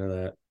all goes into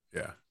that.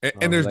 Yeah,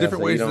 and there's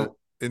different ways. And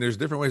there's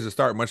different ways to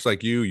start. Much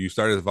like you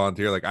started as a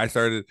volunteer. Like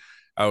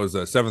I was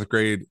a seventh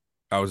grade.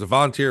 I was a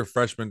volunteer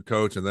freshman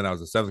coach, and then I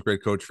was a seventh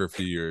grade coach for a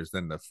few years.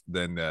 Then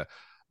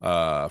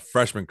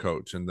freshman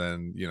coach, and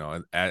then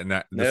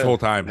this whole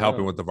time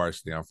helping with the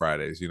varsity on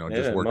Fridays,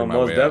 just working my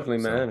way most definitely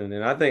up, man. So.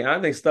 And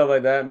I think stuff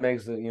like that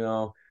makes it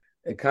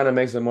it kind of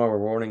makes it more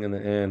rewarding in the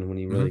end when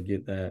you really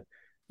get that,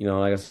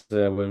 like I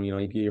said, when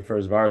you get your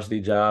first varsity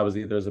job as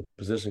either as a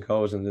position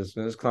coach and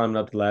just climbing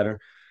up the ladder.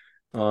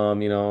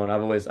 And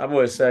I've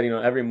always said,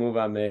 every move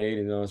I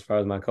made, as far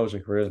as my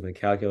coaching career has been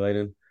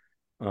calculated.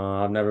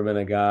 I've never been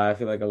a guy. I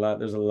feel like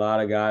there's a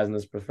lot of guys in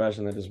this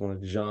profession that just want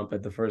to jump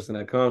at the first thing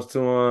that comes to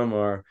them,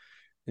 or,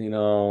 a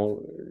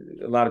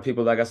lot of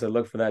people, like I said,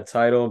 look for that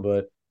title,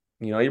 but,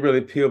 you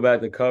really peel back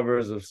the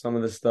covers of some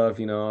of the stuff,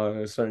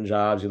 certain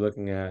jobs you're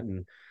looking at,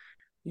 and,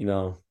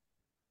 you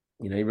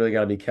really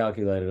got to be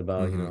calculated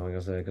about, like I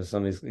said, because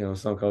some of these,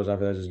 some coaches, I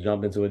feel like just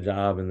jump into a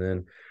job and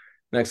then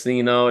next thing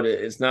you know,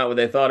 it's not what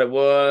they thought it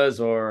was,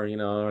 or,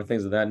 or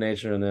things of that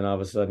nature. And then all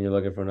of a sudden you're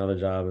looking for another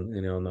job,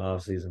 in the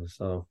off season.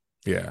 So,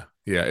 yeah,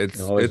 it's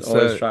always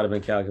try to be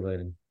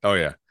calculating. Oh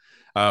yeah,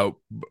 we've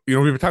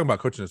been talking about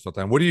coaching this whole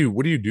time. What do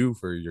you do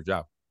for your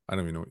job? I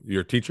don't even know.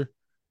 You're a teacher?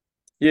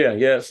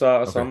 Yeah.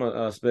 So I'm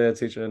a SPED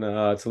teacher in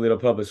Toledo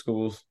Public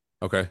Schools.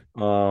 Okay.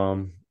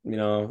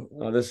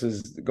 This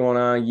is going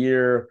on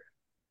year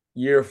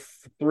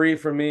 3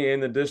 for me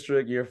in the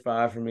district, year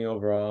 5 for me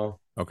overall.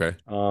 Okay.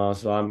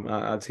 So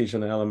I teach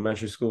in the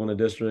elementary school in the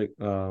district.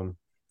 And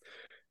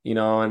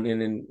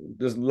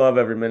just love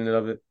every minute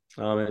of it.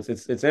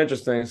 It's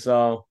interesting.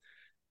 So,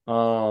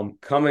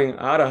 coming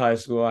out of high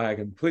school, I had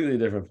completely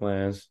different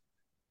plans.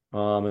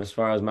 as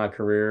far as my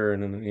career.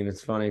 And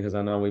it's funny because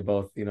I know we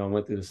both,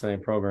 went through the same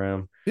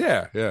program.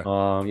 Yeah, yeah.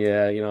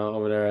 Yeah,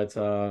 over there at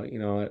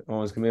at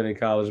Owens Community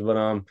College.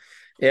 But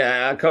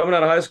yeah, coming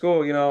out of high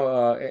school,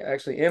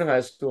 actually in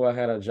high school, I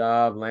had a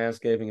job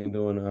landscaping and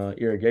doing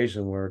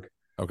irrigation work.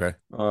 Okay.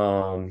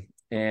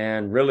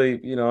 And really,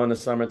 in the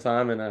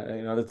summertime and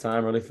at the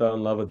time, really fell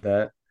in love with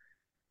that.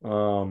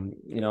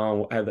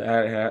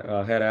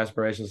 Had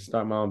aspirations to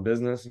start my own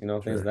business, things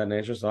of Sure. that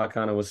nature. So I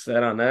kind of was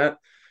set on that.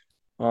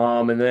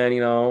 And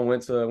then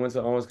went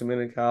to Owens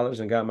Community College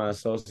and got my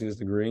associate's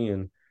degree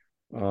in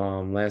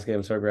landscape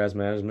and turfgrass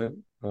management.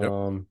 Yep.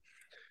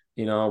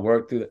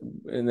 Worked through,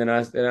 and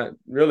I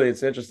really,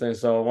 it's interesting.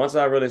 So once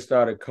I really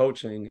started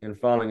coaching and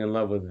falling in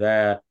love with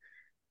that,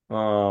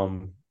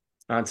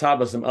 on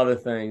top of some other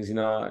things,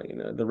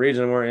 the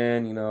region we're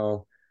in,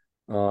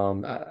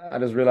 I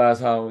just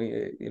realized how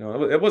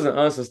it wasn't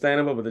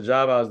unsustainable, but the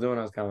job I was doing,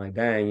 I was kind of like,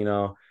 dang,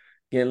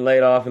 getting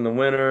laid off in the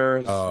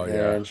winters Oh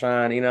yeah. and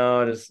trying,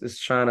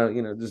 just trying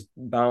to, just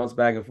bounce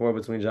back and forth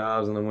between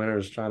jobs in the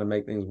winters, trying to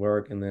make things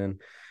work. And then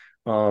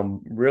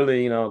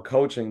really,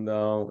 coaching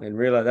though, and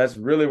realize that's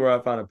really where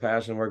I found a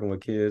passion working with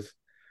kids.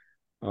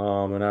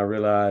 And I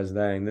realized,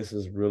 dang, this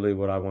is really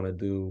what I want to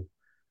do,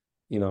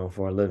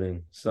 for a living.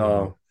 Mhm.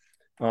 So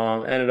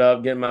ended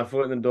up getting my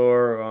foot in the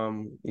door,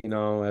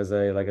 as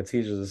a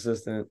teacher's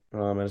assistant at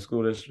a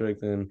school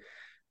district, and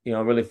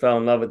really fell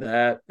in love with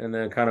that, and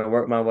then kind of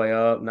worked my way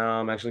up. Now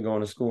I'm actually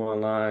going to school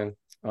online.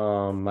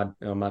 My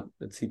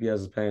the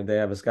TPS is paying. They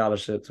have a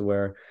scholarship to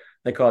where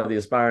they call it the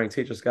Aspiring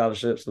Teacher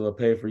Scholarship, so they'll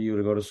pay for you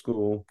to go to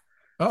school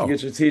to Oh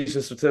get your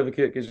teaching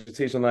certificate, get your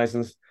teaching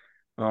license.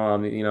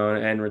 And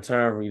in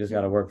return, you just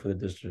got to work for the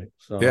district.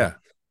 So yeah.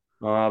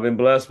 I've been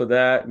blessed with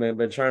that.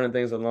 Been turning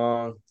things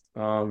along.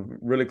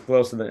 Really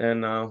close to the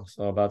end now,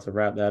 so about to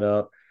wrap that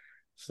up.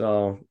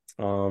 So,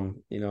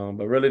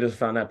 but really just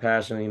found that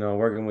passion,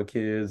 working with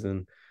kids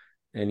and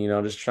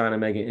just trying to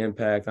make an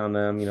impact on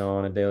them,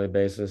 on a daily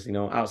basis,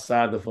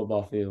 outside the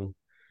football field.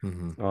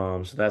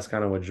 Mhm. So that's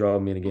kind of what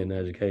drove me to get into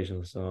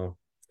education. So,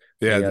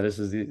 but Yeah.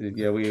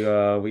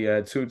 yeah, we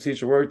had 2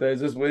 teacher work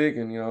days this week,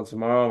 and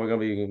tomorrow we're gonna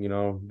be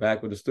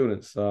back with the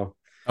students. So,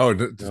 Oh,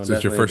 just your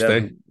definitely, first day?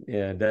 definitely,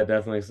 yeah,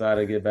 definitely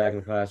excited to get back in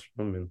the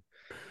classroom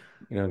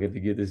and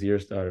get this year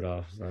started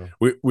off. So.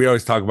 We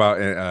always talk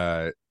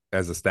about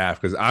as a staff,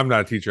 because I'm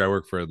not a teacher, I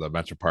work for the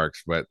Metro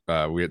Parks, but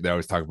they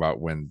always talk about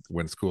when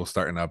school's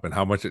starting up and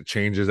how much it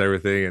changes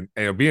everything.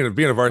 And being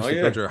a Oh varsity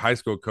yeah. coach or a high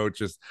school coach,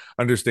 just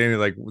understanding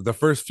like the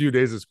first few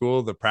days of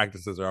school, the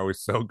practices are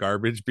always so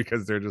garbage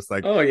because they're just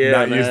like Oh yeah,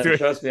 not used man. to it.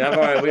 Trust me.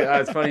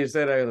 It's funny you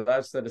say that.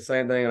 I've said the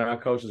same thing in our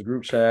coaches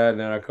group chat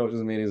and in our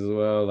coaches meetings as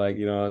well. Like,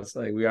 it's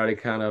like we already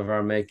kind of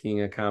are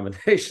making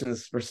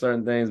accommodations for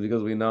certain things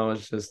because we know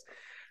it's just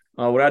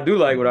what I do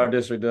like what our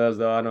district does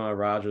though. I know at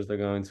Rogers they're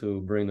going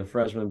to bring the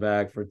freshmen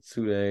back for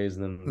 2 days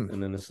and then Hmm.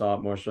 and then the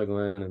sophomore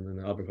struggling and then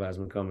the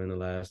upperclassmen come in the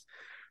last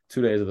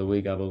 2 days of the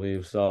week, I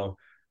believe. So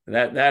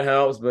that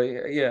helps, but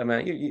yeah,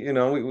 man,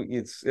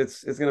 it's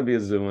gonna be a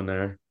zoo in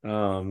there. There's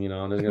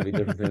gonna be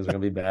different things we're gonna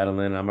be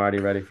battling. I'm already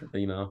ready for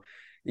you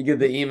get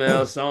the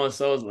email, so and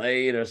so's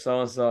late or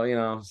so and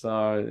so,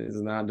 so it's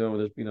not doing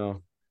with this,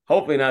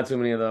 hopefully not too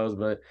many of those,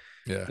 but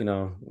Yeah.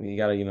 you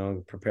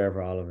gotta, prepare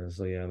for all of it.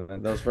 So yeah,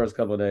 man, those first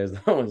couple of days,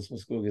 when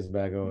school gets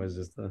back, always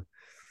just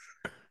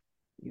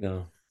you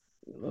know,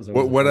 those are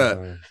always the What fun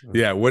times. So.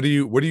 yeah, what do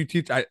you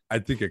teach? I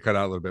think it cut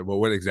out a little bit, but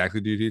what exactly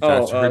do you teach? I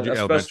Oh, heard you a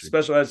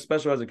elementary.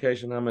 special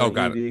education. I'm in Oh, an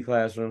got it. ED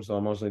classroom, so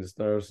emotionally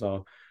disturbed.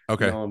 So,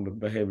 Okay. I'm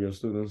behavioral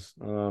students.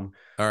 All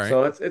right.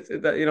 So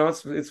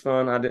it's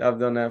fun. I've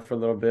done that for a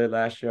little bit.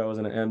 Last year I was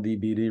in an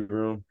MDBD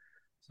room,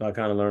 so I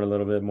kind of learned a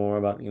little bit more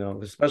about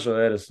the special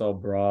ed is so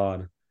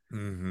broad.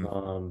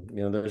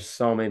 Mm-hmm. There's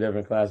so many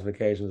different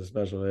classifications of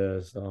special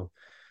ed. So,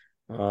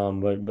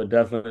 but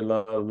definitely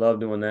love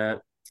doing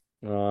that.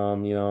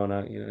 And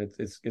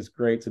it's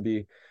great to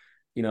be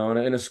in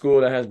a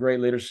school that has great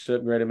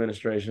leadership, great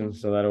administration.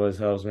 So that always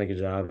helps make your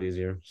job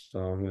easier.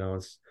 So,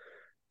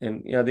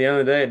 at the end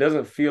of the day, it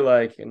doesn't feel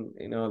like, and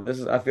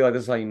I feel like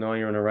this is how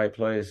you're in the right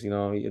place.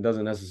 It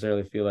doesn't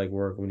necessarily feel like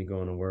work when you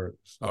go into work.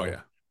 Oh So,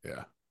 yeah.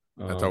 Yeah.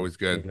 That's always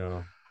good. you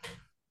know,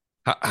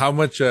 How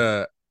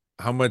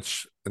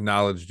much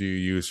knowledge do you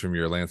use from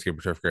your landscape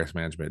or turf grass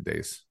management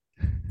days?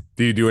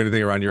 Do you do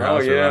anything around your Oh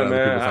house or yeah, around other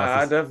man. people's I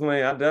houses?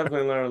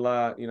 definitely learned a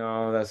lot,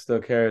 that still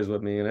carries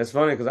with me. And it's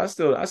funny because I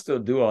still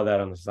do all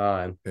that on the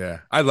side. Yeah.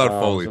 I love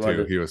Foley So I too.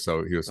 did. He was so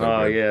Oh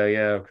good.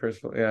 yeah. Chris,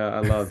 yeah, I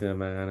loved him,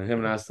 man. And him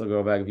and I still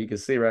go back. If you can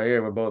see right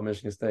here, we're both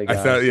Michigan State I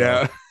thought, guys. So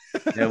yeah.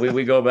 yeah,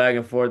 we go back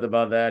and forth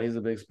about that. He's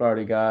a big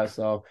Sparty guy.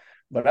 So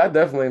but I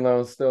definitely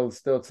learned still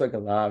took a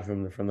lot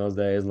from those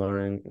days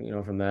learning,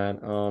 from that.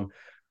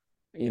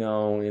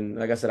 And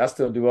like I said, I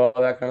still do all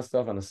that kind of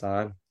stuff on the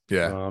side.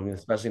 Yeah.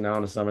 Especially now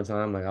in the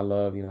summertime. Like I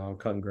love,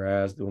 cutting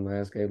grass, doing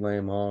landscape,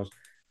 laying mulch,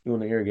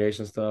 doing the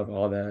irrigation stuff,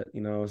 all that.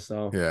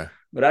 So, Yeah.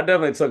 but I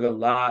definitely took a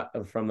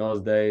lot from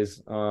those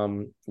days.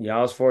 Yeah,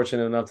 I was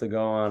fortunate enough to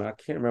go on. I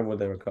can't remember what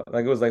they were called.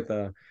 Like it was like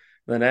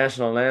the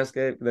national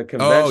landscape, the Oh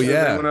conventions they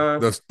went yeah, on.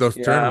 those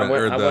Yeah, tournament or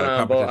I went the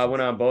on both. I went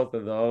competitions. on both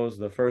of those.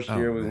 The first Oh,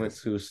 year we went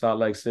nice. to Salt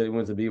Lake City,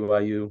 went to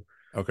BYU,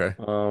 Okay.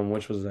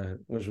 which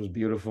was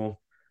beautiful.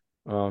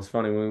 It's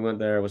funny when we went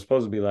there, it was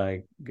supposed to be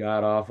like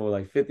god awful,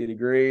 like 50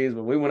 degrees,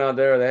 but we went out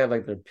there, they had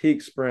like their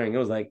peak spring. It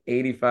was like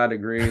 85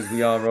 degrees.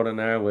 We all rode in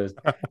there with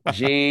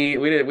jeans.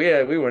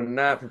 We were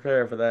not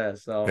prepared for that.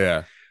 So,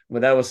 Yeah.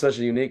 but that was such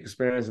a unique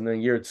experience. And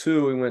then year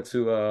two, we went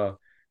to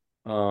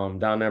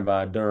down there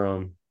by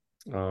Durham,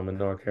 in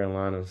North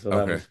Carolina. So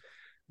Okay.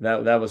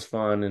 that was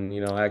fun. And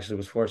I actually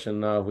was fortunate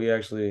enough. We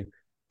actually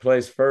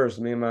placed first.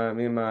 Me and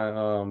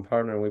my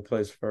partner, we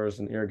placed first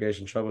in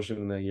irrigation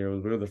troubleshooting that year. We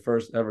were the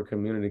first ever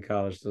community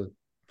college to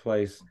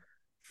place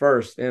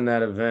first in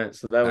that event.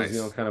 So that was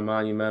Nice. kind of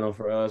monumental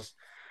for us.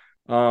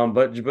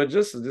 But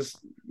just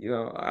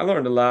I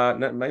learned a lot.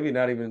 Maybe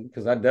not even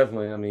because I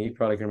mean, you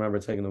probably can remember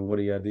taking the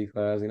Woody ID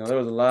class. Yeah.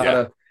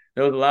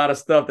 There was a lot of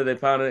stuff that he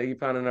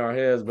pounded in our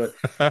heads, but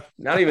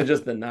not even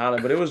just the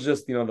knowledge, but it was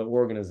just the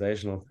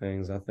organizational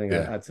things. I think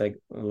Yeah. I take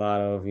a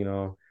lot of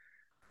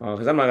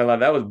because I'm not gonna lie,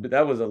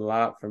 that was a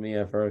lot for me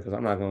at first. Because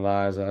I'm not gonna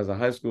lie, as a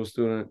high school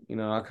student,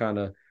 I kind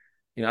of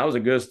I was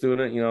a good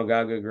student,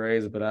 got good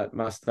grades, but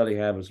my study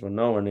habits were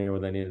nowhere near where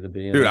they needed to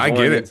be. And Dude, then I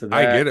going get it. into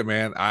I get that, it,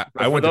 man. I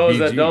but for went to those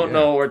that BG. don't Yeah.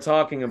 know what we're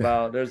talking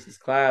about, there's this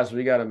class where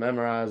you got to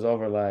memorize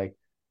over like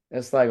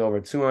it's like over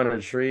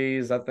 200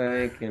 trees, I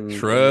think, and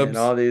Shrubs.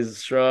 all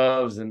these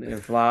shrubs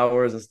and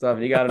flowers and stuff.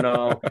 And you got to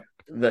know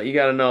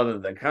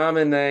the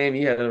common name.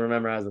 You had to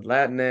memorize the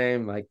Latin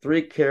name, like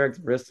three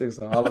characteristics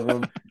of all of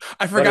them.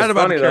 I But forgot it's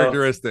about the funny though.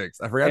 characteristics.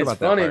 I forgot It's about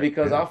that funny part.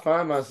 because Yeah. I'll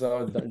find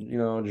myself,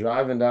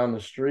 driving down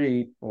the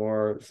street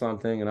or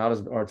something,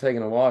 and or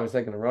taking a walk or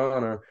taking a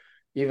run or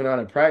even out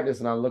of practice,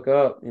 and I look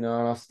up, and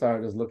I'll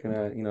start just looking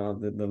at,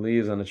 the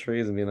leaves on the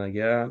trees and being like,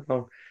 yeah,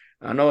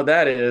 I know what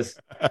that is.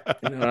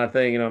 And I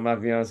think, my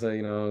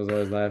fiance, was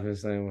always laughing,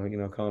 saying,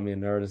 well, calling me a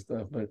nerd and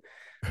stuff. But,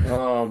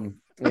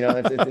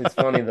 it's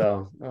funny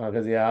though,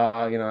 because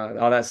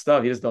all that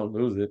stuff, you just don't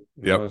lose it.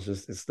 Yep.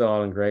 It's still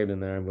all engraved in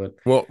there. But,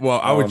 Well, but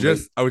I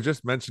was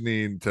just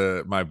mentioning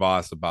to my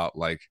boss about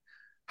like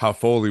how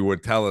Foley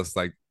would tell us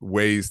like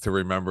ways to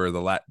remember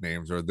the Latin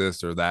names or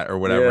this or that or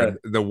whatever. yeah,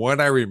 And the one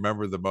I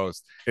remember the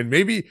most, and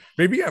maybe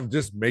I'm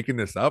just making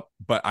this up,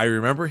 but I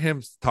remember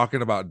him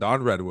talking about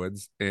Don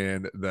Redwoods,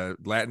 and the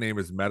Latin name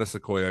is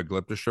Metasequoia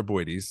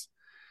glyptostraboides.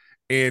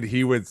 And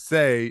he would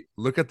say,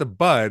 "Look at the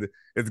bud;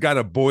 it's got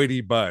a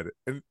boidy bud,"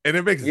 and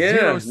it makes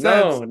zero yeah,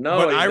 sense.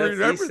 no, But I he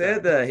remember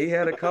said that. that. He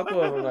had a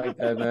couple of them like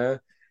that, man.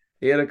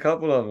 He had a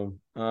couple of them.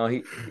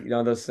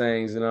 Those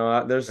sayings,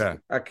 Yeah,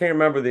 I can't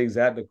remember the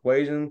exact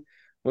equation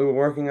we were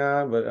working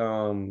on, but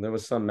there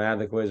was some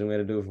math equation we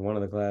had to do for one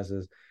of the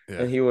classes,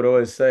 yeah, and he would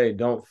always say,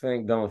 "Don't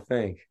think, don't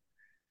think."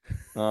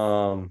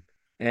 Um,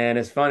 and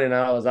it's funny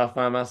now as I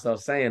find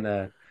myself saying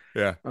that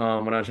yeah,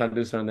 when I'm trying to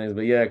do certain things.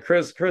 But yeah,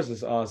 Chris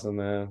is awesome,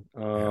 man.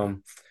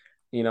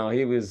 yeah,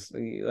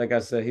 Like I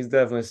said, he's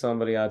definitely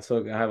somebody I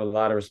have a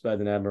lot of respect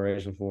and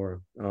admiration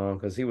for.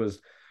 Because he was,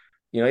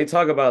 he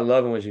talk about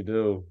loving what you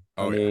do.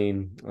 I oh yeah,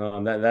 mean,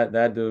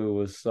 that dude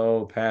was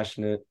so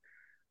passionate.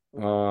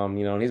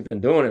 And he's been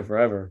doing it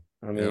forever.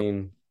 I yep,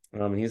 mean,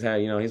 he's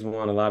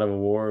won a lot of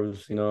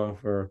awards,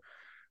 for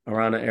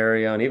around the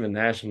area and even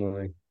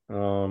nationally.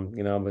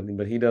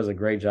 But he does a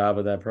great job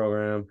of that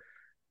program.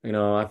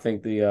 I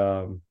think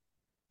the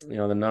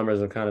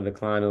numbers have kind of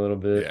declined a little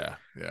bit, yeah,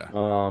 yeah.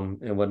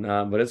 and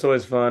whatnot. But it's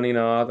always fun,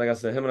 like I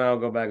said, him and I will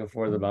go back and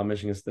forth about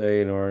Michigan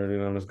State,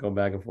 or just go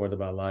back and forth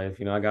about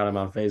life. I got him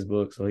on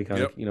Facebook, so he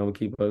kind of, Yep.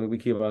 we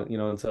keep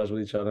in touch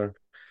with each other.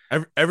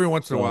 Every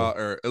once in a while, So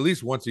or at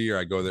least once a year,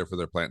 I go there for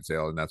their plant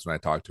sale, and that's when I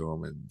talk to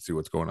them and see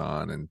what's going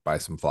on and buy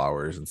some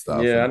flowers and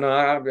stuff. yeah, I And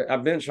know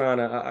I've been trying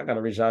to. I got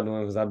to reach out to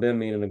him because I've been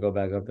meaning to go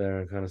back up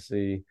there and kind of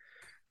see,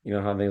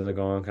 how things are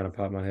going. Kind of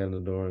pop my head in the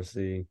door and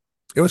see.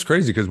 it was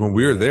crazy because when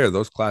we were Yeah. there,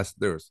 those classes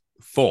there was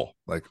full,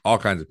 like all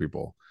kinds of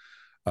people.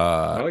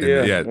 Oh And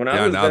yeah, yeah, when I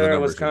yeah. was Now the there,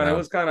 numbers are it down.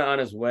 was kind of on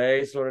its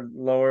way, sort of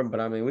lower. But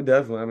I mean, we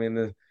definitely. I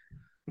mean,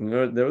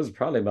 there was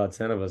probably about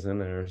 10 of us in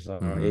there, so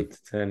Hmm. 8 to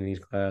 10 in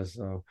each class.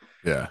 So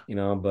Yeah.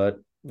 but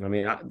I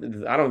mean,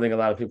 I don't think a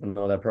lot of people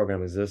know that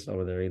program exists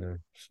over there either.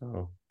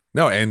 So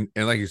No, and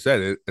like you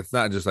said, it's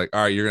not just like,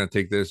 all right, you're gonna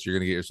take this, you're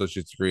gonna get your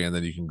associate's degree, and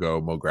then you can go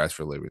mow grass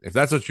for a living. If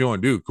that's what you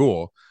want to do,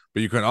 cool.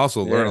 But you can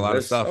also learn a yeah, lot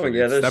of stuff, and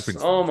there's it's stepping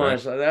so stones,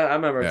 right? much. I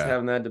remember Yeah,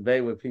 having that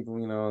debate with people,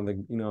 kind of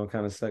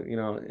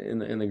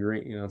in the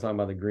green, talking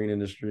about the green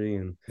industry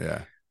and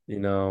yeah.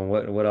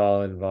 what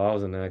all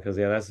involves in that. Because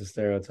yeah, that's a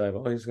stereotype.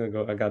 Oh, you're just gonna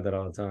go. I got that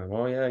all the time.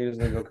 Oh yeah, you're just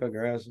gonna go cut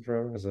grass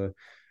forever. I said,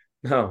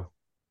 no.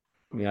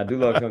 I mean, I do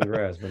love cutting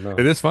grass, but It no.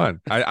 is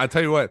fun. I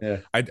tell you what, Yeah.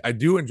 I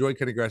do enjoy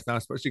cutting grass now,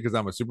 especially because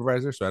I'm a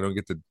supervisor, so I don't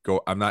get to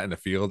go. I'm not in the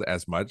field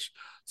as much.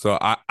 So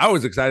I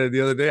was excited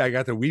the other day. I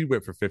got to weed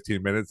whip for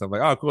 15 minutes. I'm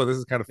like, oh, cool, this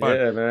is kind of fun.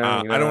 Yeah, man.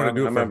 I don't want to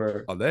do I it for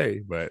remember. all day,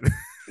 but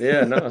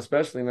Yeah, no,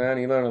 especially man,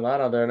 you learn a lot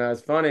out there. Now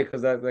it's funny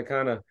because that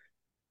kind of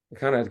it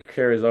kind of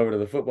carries over to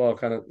the football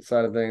kind of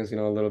side of things, a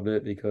little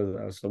bit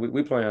because so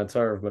we play on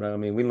turf, but I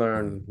mean,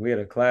 we had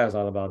a class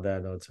all about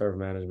that though, turf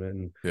management,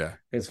 and Yeah.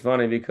 it's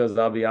funny because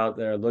I'll be out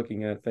there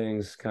looking at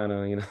things kind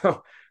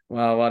of,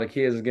 while the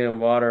kids are getting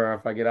water, or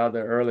if I get out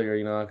there earlier,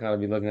 I'll kind of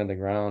be looking at the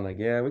ground like,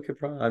 yeah, we could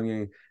probably, I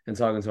mean, and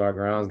talking to our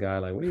grounds guy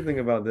like, what do you think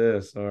about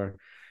this or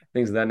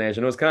things of that nature.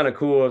 And it was kind of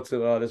cool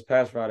to this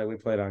past Friday we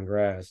played on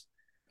grass,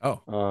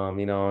 Oh,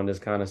 and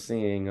just kind of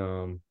seeing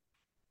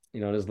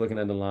just looking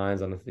at the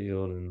lines on the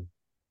field and,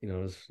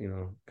 just,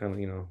 kind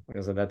of, like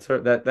I said,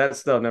 that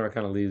stuff never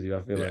kind of leaves you,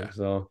 I feel yeah. like.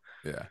 So,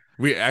 Yeah.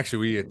 We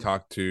had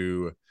talked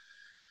to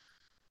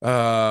the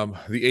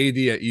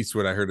AD at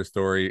Eastwood. I heard a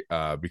story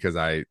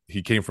because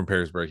he came from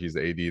Perrysburg. He's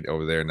the AD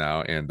over there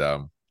now, and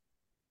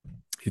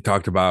he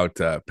talked about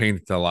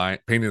painting the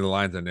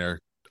lines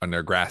on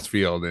their grass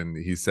field, and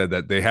he said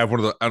that they have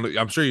one of the.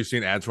 I'm sure you've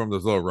seen ads for them,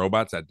 those little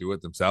robots that do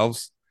it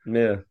themselves.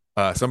 yeah.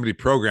 Somebody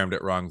programmed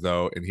it wrong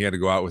though, and he had to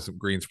go out with some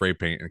green spray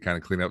paint and kind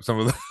of clean up some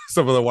of the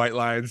some of the white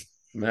lines.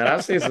 Man,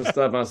 I've seen some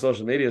stuff on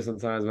social media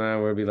sometimes, man,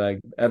 where it'd be like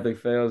epic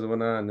fails and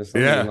whatnot, and then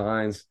some of the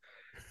lines,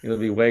 it'll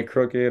be way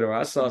crooked. Or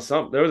I saw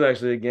there was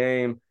actually a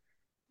game,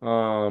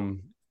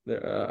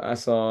 I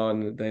saw,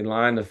 and they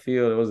lined the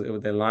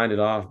field. They lined it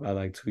off by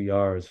like 2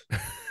 yards.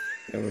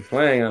 They were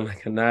playing on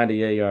like a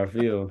 98-yard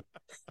field.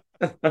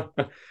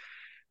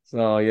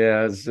 So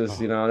yeah, it's just,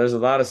 there's a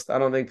lot of, I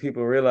don't think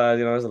people realize,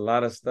 there's a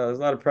lot of stuff, there's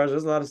a lot of pressure,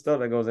 there's a lot of stuff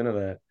that goes into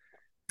that.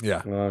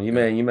 Yeah. You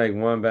make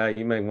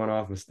one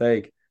off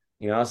mistake.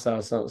 I saw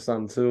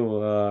something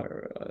too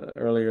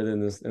earlier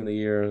in the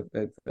year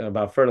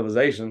about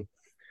fertilization,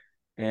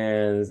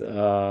 and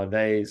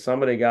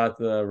somebody got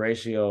the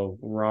ratio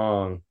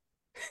wrong,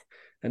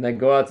 and they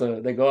go out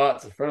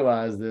to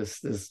fertilize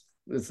this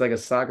it's like a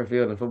soccer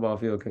field and a football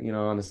field,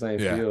 on the same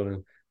field,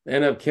 and they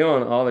end up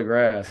killing all the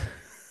grass.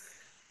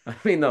 I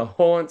mean, the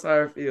whole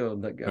entire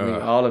field.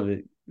 All of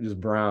it just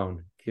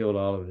brown, killed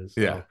all of it.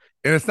 So. Yeah.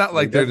 And it's not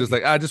like they're just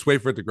like, just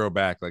wait for it to grow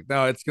back. Like,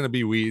 no, it's going to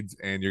be weeds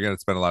and you're going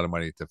to spend a lot of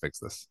money to fix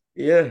this.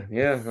 Yeah.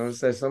 Yeah. I would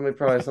say somebody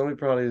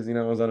probably is,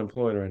 is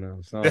unemployed right now.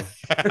 So,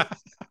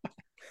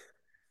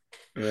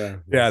 yeah.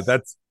 Yeah.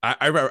 That's,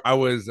 I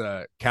was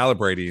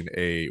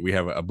calibrating we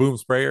have a boom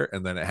sprayer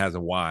and then it has a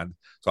wand.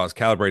 So I was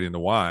calibrating the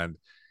wand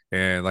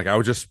and like, I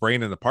was just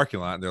spraying in the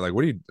parking lot and they're like,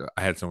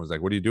 I had someone was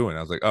like, what are you doing?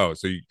 I was like, oh,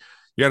 so you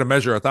got to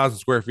measure 1,000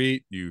 square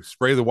feet. You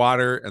spray the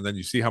water, and then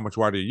you see how much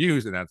water you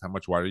use, and that's how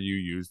much water you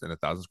used in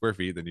 1,000 square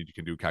feet. Then you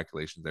can do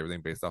calculations,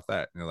 everything based off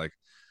that. And you're like,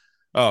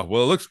 oh,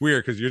 well, it looks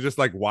weird because you're just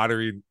like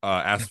watering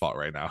asphalt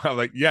right now. I'm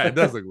like, yeah, it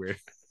does look weird.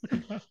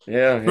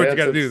 Yeah, what you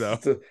got to do though.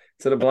 To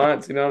the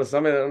blind,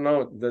 somebody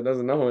that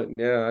doesn't know it.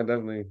 Yeah, I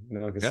definitely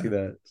can see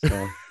that.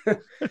 So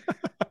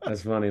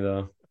that's funny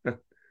though.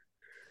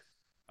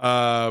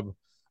 All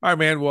right,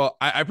 man. Well,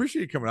 I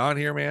appreciate you coming on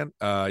here, man.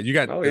 You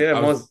got. Oh yeah,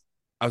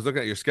 I was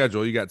looking at your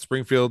schedule. You got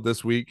Springfield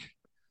this week.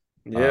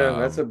 Yeah,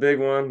 that's a big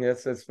one.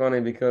 Yes, it's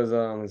funny because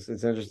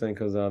it's interesting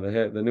because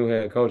the new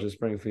head coach of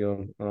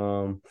Springfield,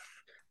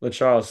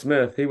 Charles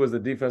Smith, he was the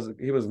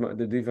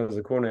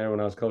defensive coordinator when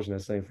I was coaching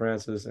at St.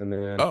 Francis, and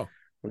then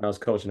when I was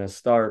coaching at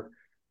Start,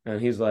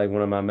 and he's like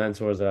one of my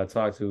mentors that I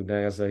talked to.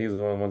 Dang, I said he's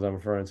one of the ones I'm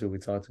referring to. We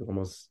talk to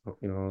almost,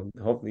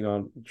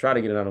 hopefully, try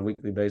to get it on a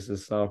weekly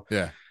basis. So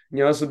yeah,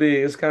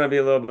 it's kind of be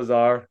a little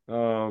bizarre.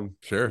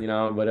 Sure,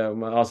 but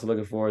I'm also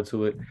looking forward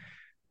to it.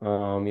 They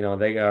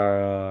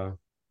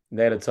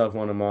had a tough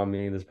one on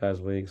me this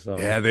past week. So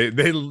yeah, they were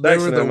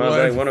the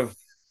one.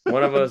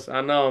 One of us.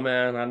 I know,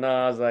 man. I know.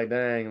 I was like,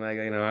 dang, like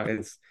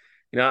it's,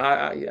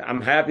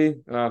 I'm happy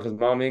because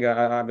Mommy,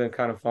 I've been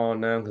kind of following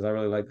them because I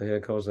really like the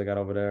head coach they got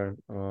over there.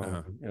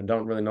 I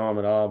don't really know him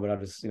at all, but I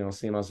just see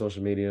him on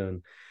social media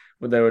and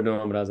what they were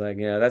doing. But I was like,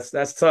 yeah,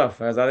 that's tough.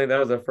 As I think that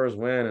was their first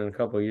win in a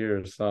couple of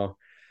years. So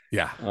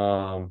yeah.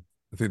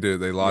 I think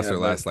they lost their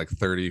last like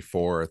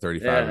 34 or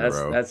 35 in a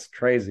row. That's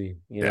crazy,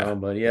 know.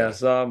 But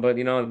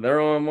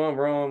they're on one,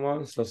 we're on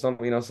one. So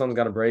something's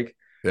got to break.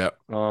 Yeah.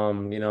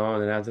 And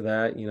then after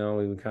that,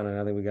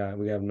 I think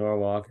we have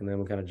Norwalk, and then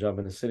we kind of jump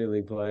into City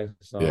League play.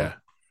 So yeah,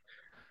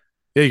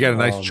 you got a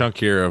nice chunk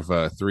here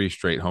of 3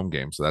 straight home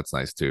games, so that's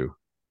nice too.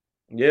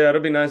 Yeah,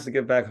 it'll be nice to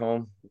get back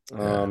home,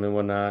 and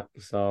whatnot.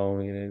 So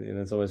and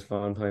it's always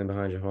fun playing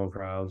behind your home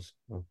crowds.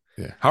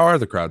 Yeah. How are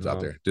the crowds out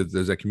there?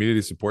 Does that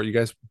community support you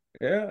guys?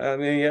 Yeah, I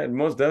mean, yeah,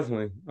 most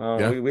definitely.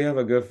 We have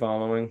a good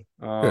following,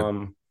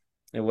 and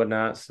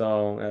whatnot.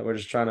 So we're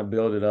just trying to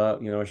build it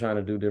up. We're trying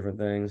to do different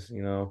things.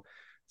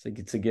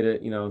 To get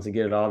it, to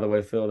get it all the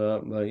way filled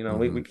up. But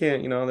we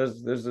can't.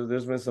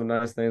 There's been some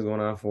nice things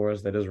going on for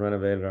us. They just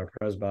renovated our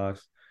press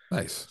box.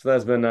 Nice. So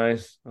that's been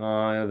nice.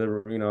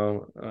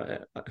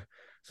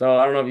 So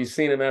I don't know if you've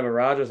seen it, man, but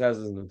Rogers has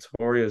this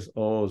notorious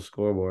old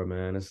scoreboard,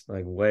 man. It's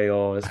like way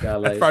old. It's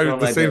got like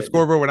probably the same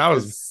scoreboard when I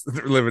was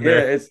living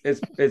there. Yeah,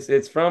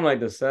 it's from like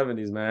the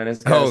 70s, man.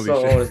 It's so old.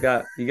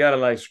 You gotta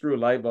like screw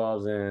light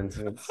bulbs in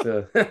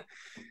to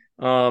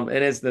and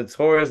it's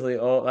notoriously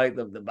old. Like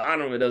the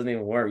bottom of it doesn't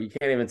even work. You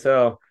can't even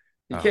tell.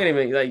 You can't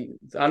even like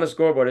on the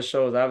scoreboard. It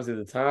shows obviously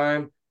the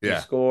time, the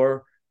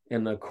score,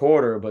 in the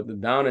quarter, but the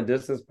down and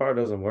distance part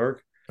doesn't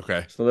work.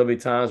 Okay. So there'll be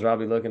times where I'll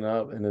be looking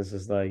up and it's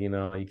just like, you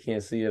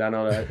can't see it. I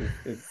know that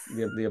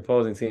the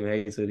opposing team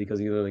hates it because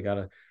you literally got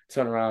to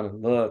turn around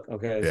and look.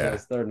 Okay, so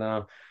it's third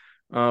now.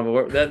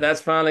 But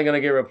that's finally going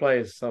to get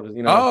replaced. So,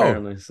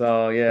 apparently.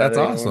 So, yeah, that's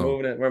awesome.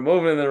 We're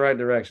moving in the right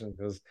direction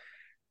because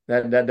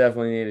that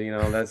definitely needed,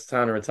 that's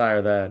time to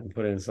retire that and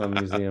put it in some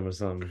museum or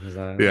something.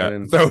 Throw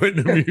it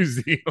in the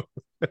museum.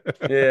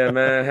 Yeah,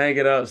 man, hang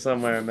it up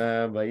somewhere,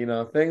 man. But,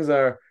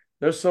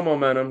 there's some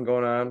momentum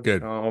going on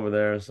over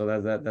there. So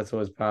that's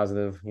always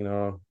positive,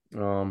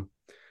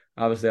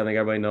 Obviously, I think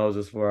everybody knows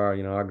this for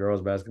our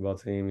girls basketball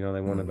team.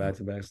 They won the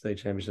back-to-back state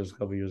championships a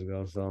couple years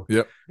ago. So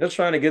just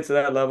trying to get to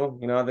that level.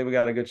 I think we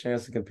got a good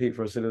chance to compete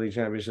for a City League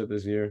championship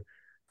this year.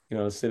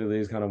 The City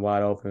League is kind of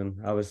wide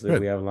open. Obviously,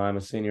 we have Lima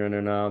Senior in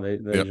there now.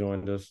 They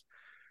joined us.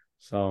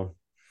 So,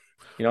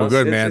 it's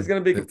going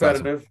to be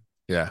competitive. Awesome.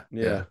 Yeah,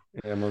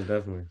 most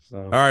definitely. So,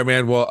 all right,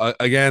 man. Well,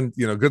 again,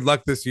 good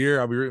luck this year.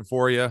 I'll be rooting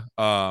for you.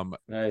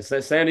 Hey,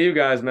 same to you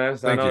guys, man.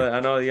 So I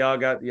know y'all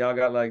got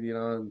like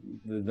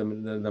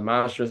the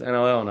monstrous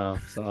NLL now.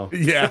 So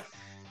yeah,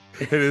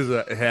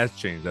 it has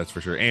changed, that's for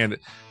sure. And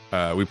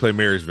we play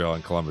Marysville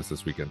and Columbus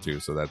this weekend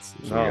too, so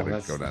we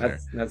gotta go down there.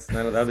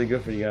 That'd be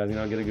good for you guys.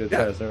 Get a good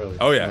test early.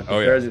 Oh yeah,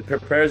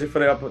 prepares you for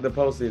the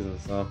postseason.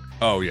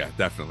 So yeah,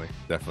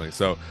 definitely.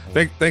 So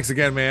thanks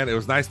again, man. It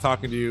was nice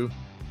talking to you.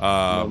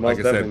 Like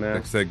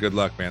I said, good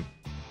luck, man.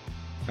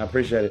 I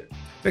appreciate it.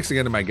 Thanks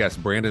again to my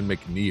guest, Brandon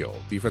McNeil,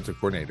 defensive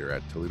coordinator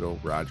at Toledo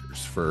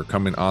Rogers, for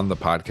coming on the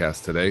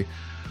podcast today.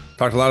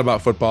 Talked a lot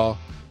about football,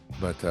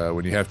 but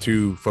when you have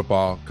two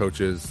football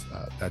coaches,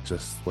 that's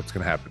just what's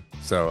going to happen.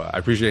 So I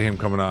appreciate him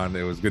coming on.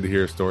 It was good to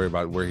hear a story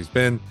about where he's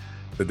been,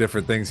 the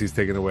different things he's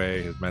taken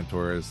away, his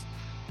mentors,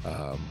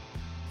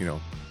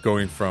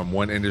 going from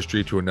one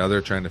industry to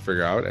another, trying to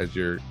figure out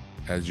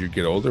as you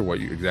get older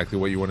exactly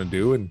what you want to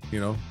do. And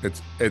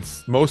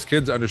it's most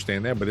kids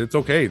understand that, but it's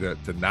okay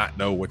to not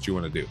know what you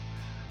want to do.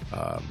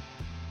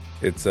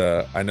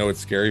 I know it's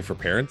scary for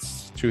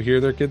parents to hear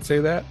their kids say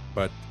that,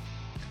 but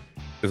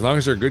as long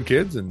as they're good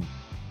kids and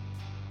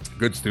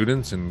good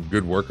students and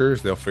good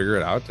workers, they'll figure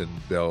it out and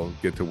they'll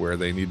get to where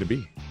they need to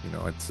be.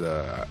 It's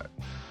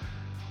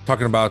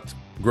talking about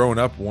growing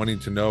up, wanting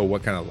to know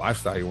what kind of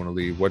lifestyle you want to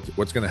lead,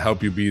 what's going to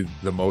help you be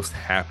the most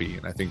happy.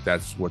 And I think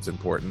that's what's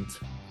important.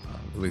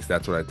 At least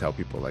that's what I tell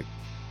people. Like,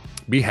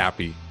 be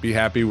happy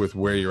with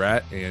where you're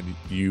at, and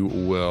you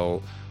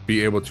will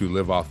be able to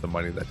live off the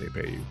money that they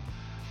pay you,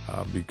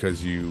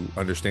 because you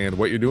understand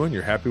what you're doing,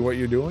 you're happy what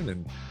you're doing,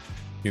 and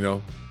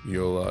you'll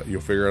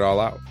figure it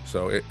all out.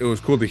 So it was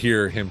cool to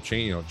hear him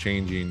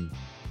changing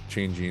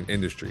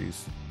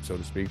industries, so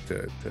to speak,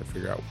 to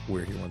figure out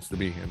where he wants to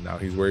be. And now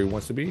he's where he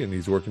wants to be, and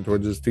he's working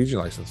towards his teaching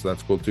license. So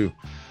that's cool too.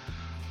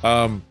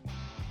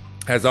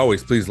 As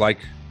always, please like,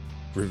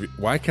 review.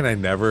 Why can I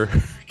never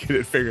get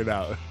it figured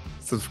out?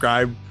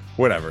 Subscribe,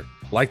 whatever.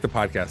 Like the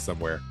podcast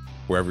somewhere,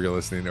 wherever you're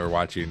listening or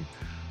watching.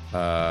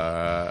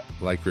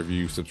 Like,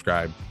 review,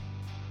 subscribe,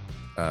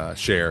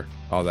 share,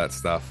 all that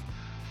stuff.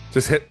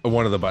 Just hit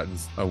one of the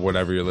buttons of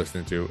whatever you're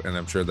listening to, and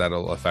I'm sure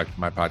that'll affect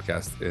my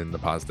podcast in the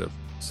positive.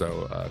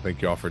 So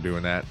thank you all for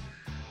doing that.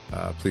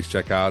 Please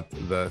check out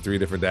the 3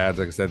 different dads,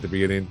 like I said at the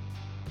beginning.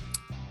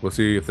 We'll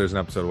see if there's an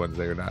episode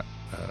Wednesday or not.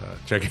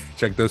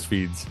 Check those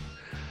feeds.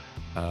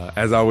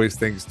 As always,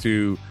 thanks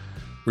to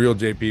Real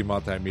JP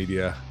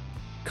Multimedia,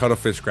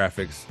 Cuttlefish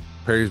Graphics,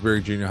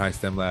 Perrysburg Junior High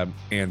STEM Lab,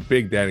 and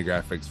Big Daddy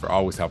Graphics for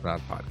always helping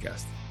out the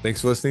podcast.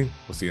 Thanks for listening.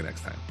 We'll see you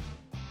next time.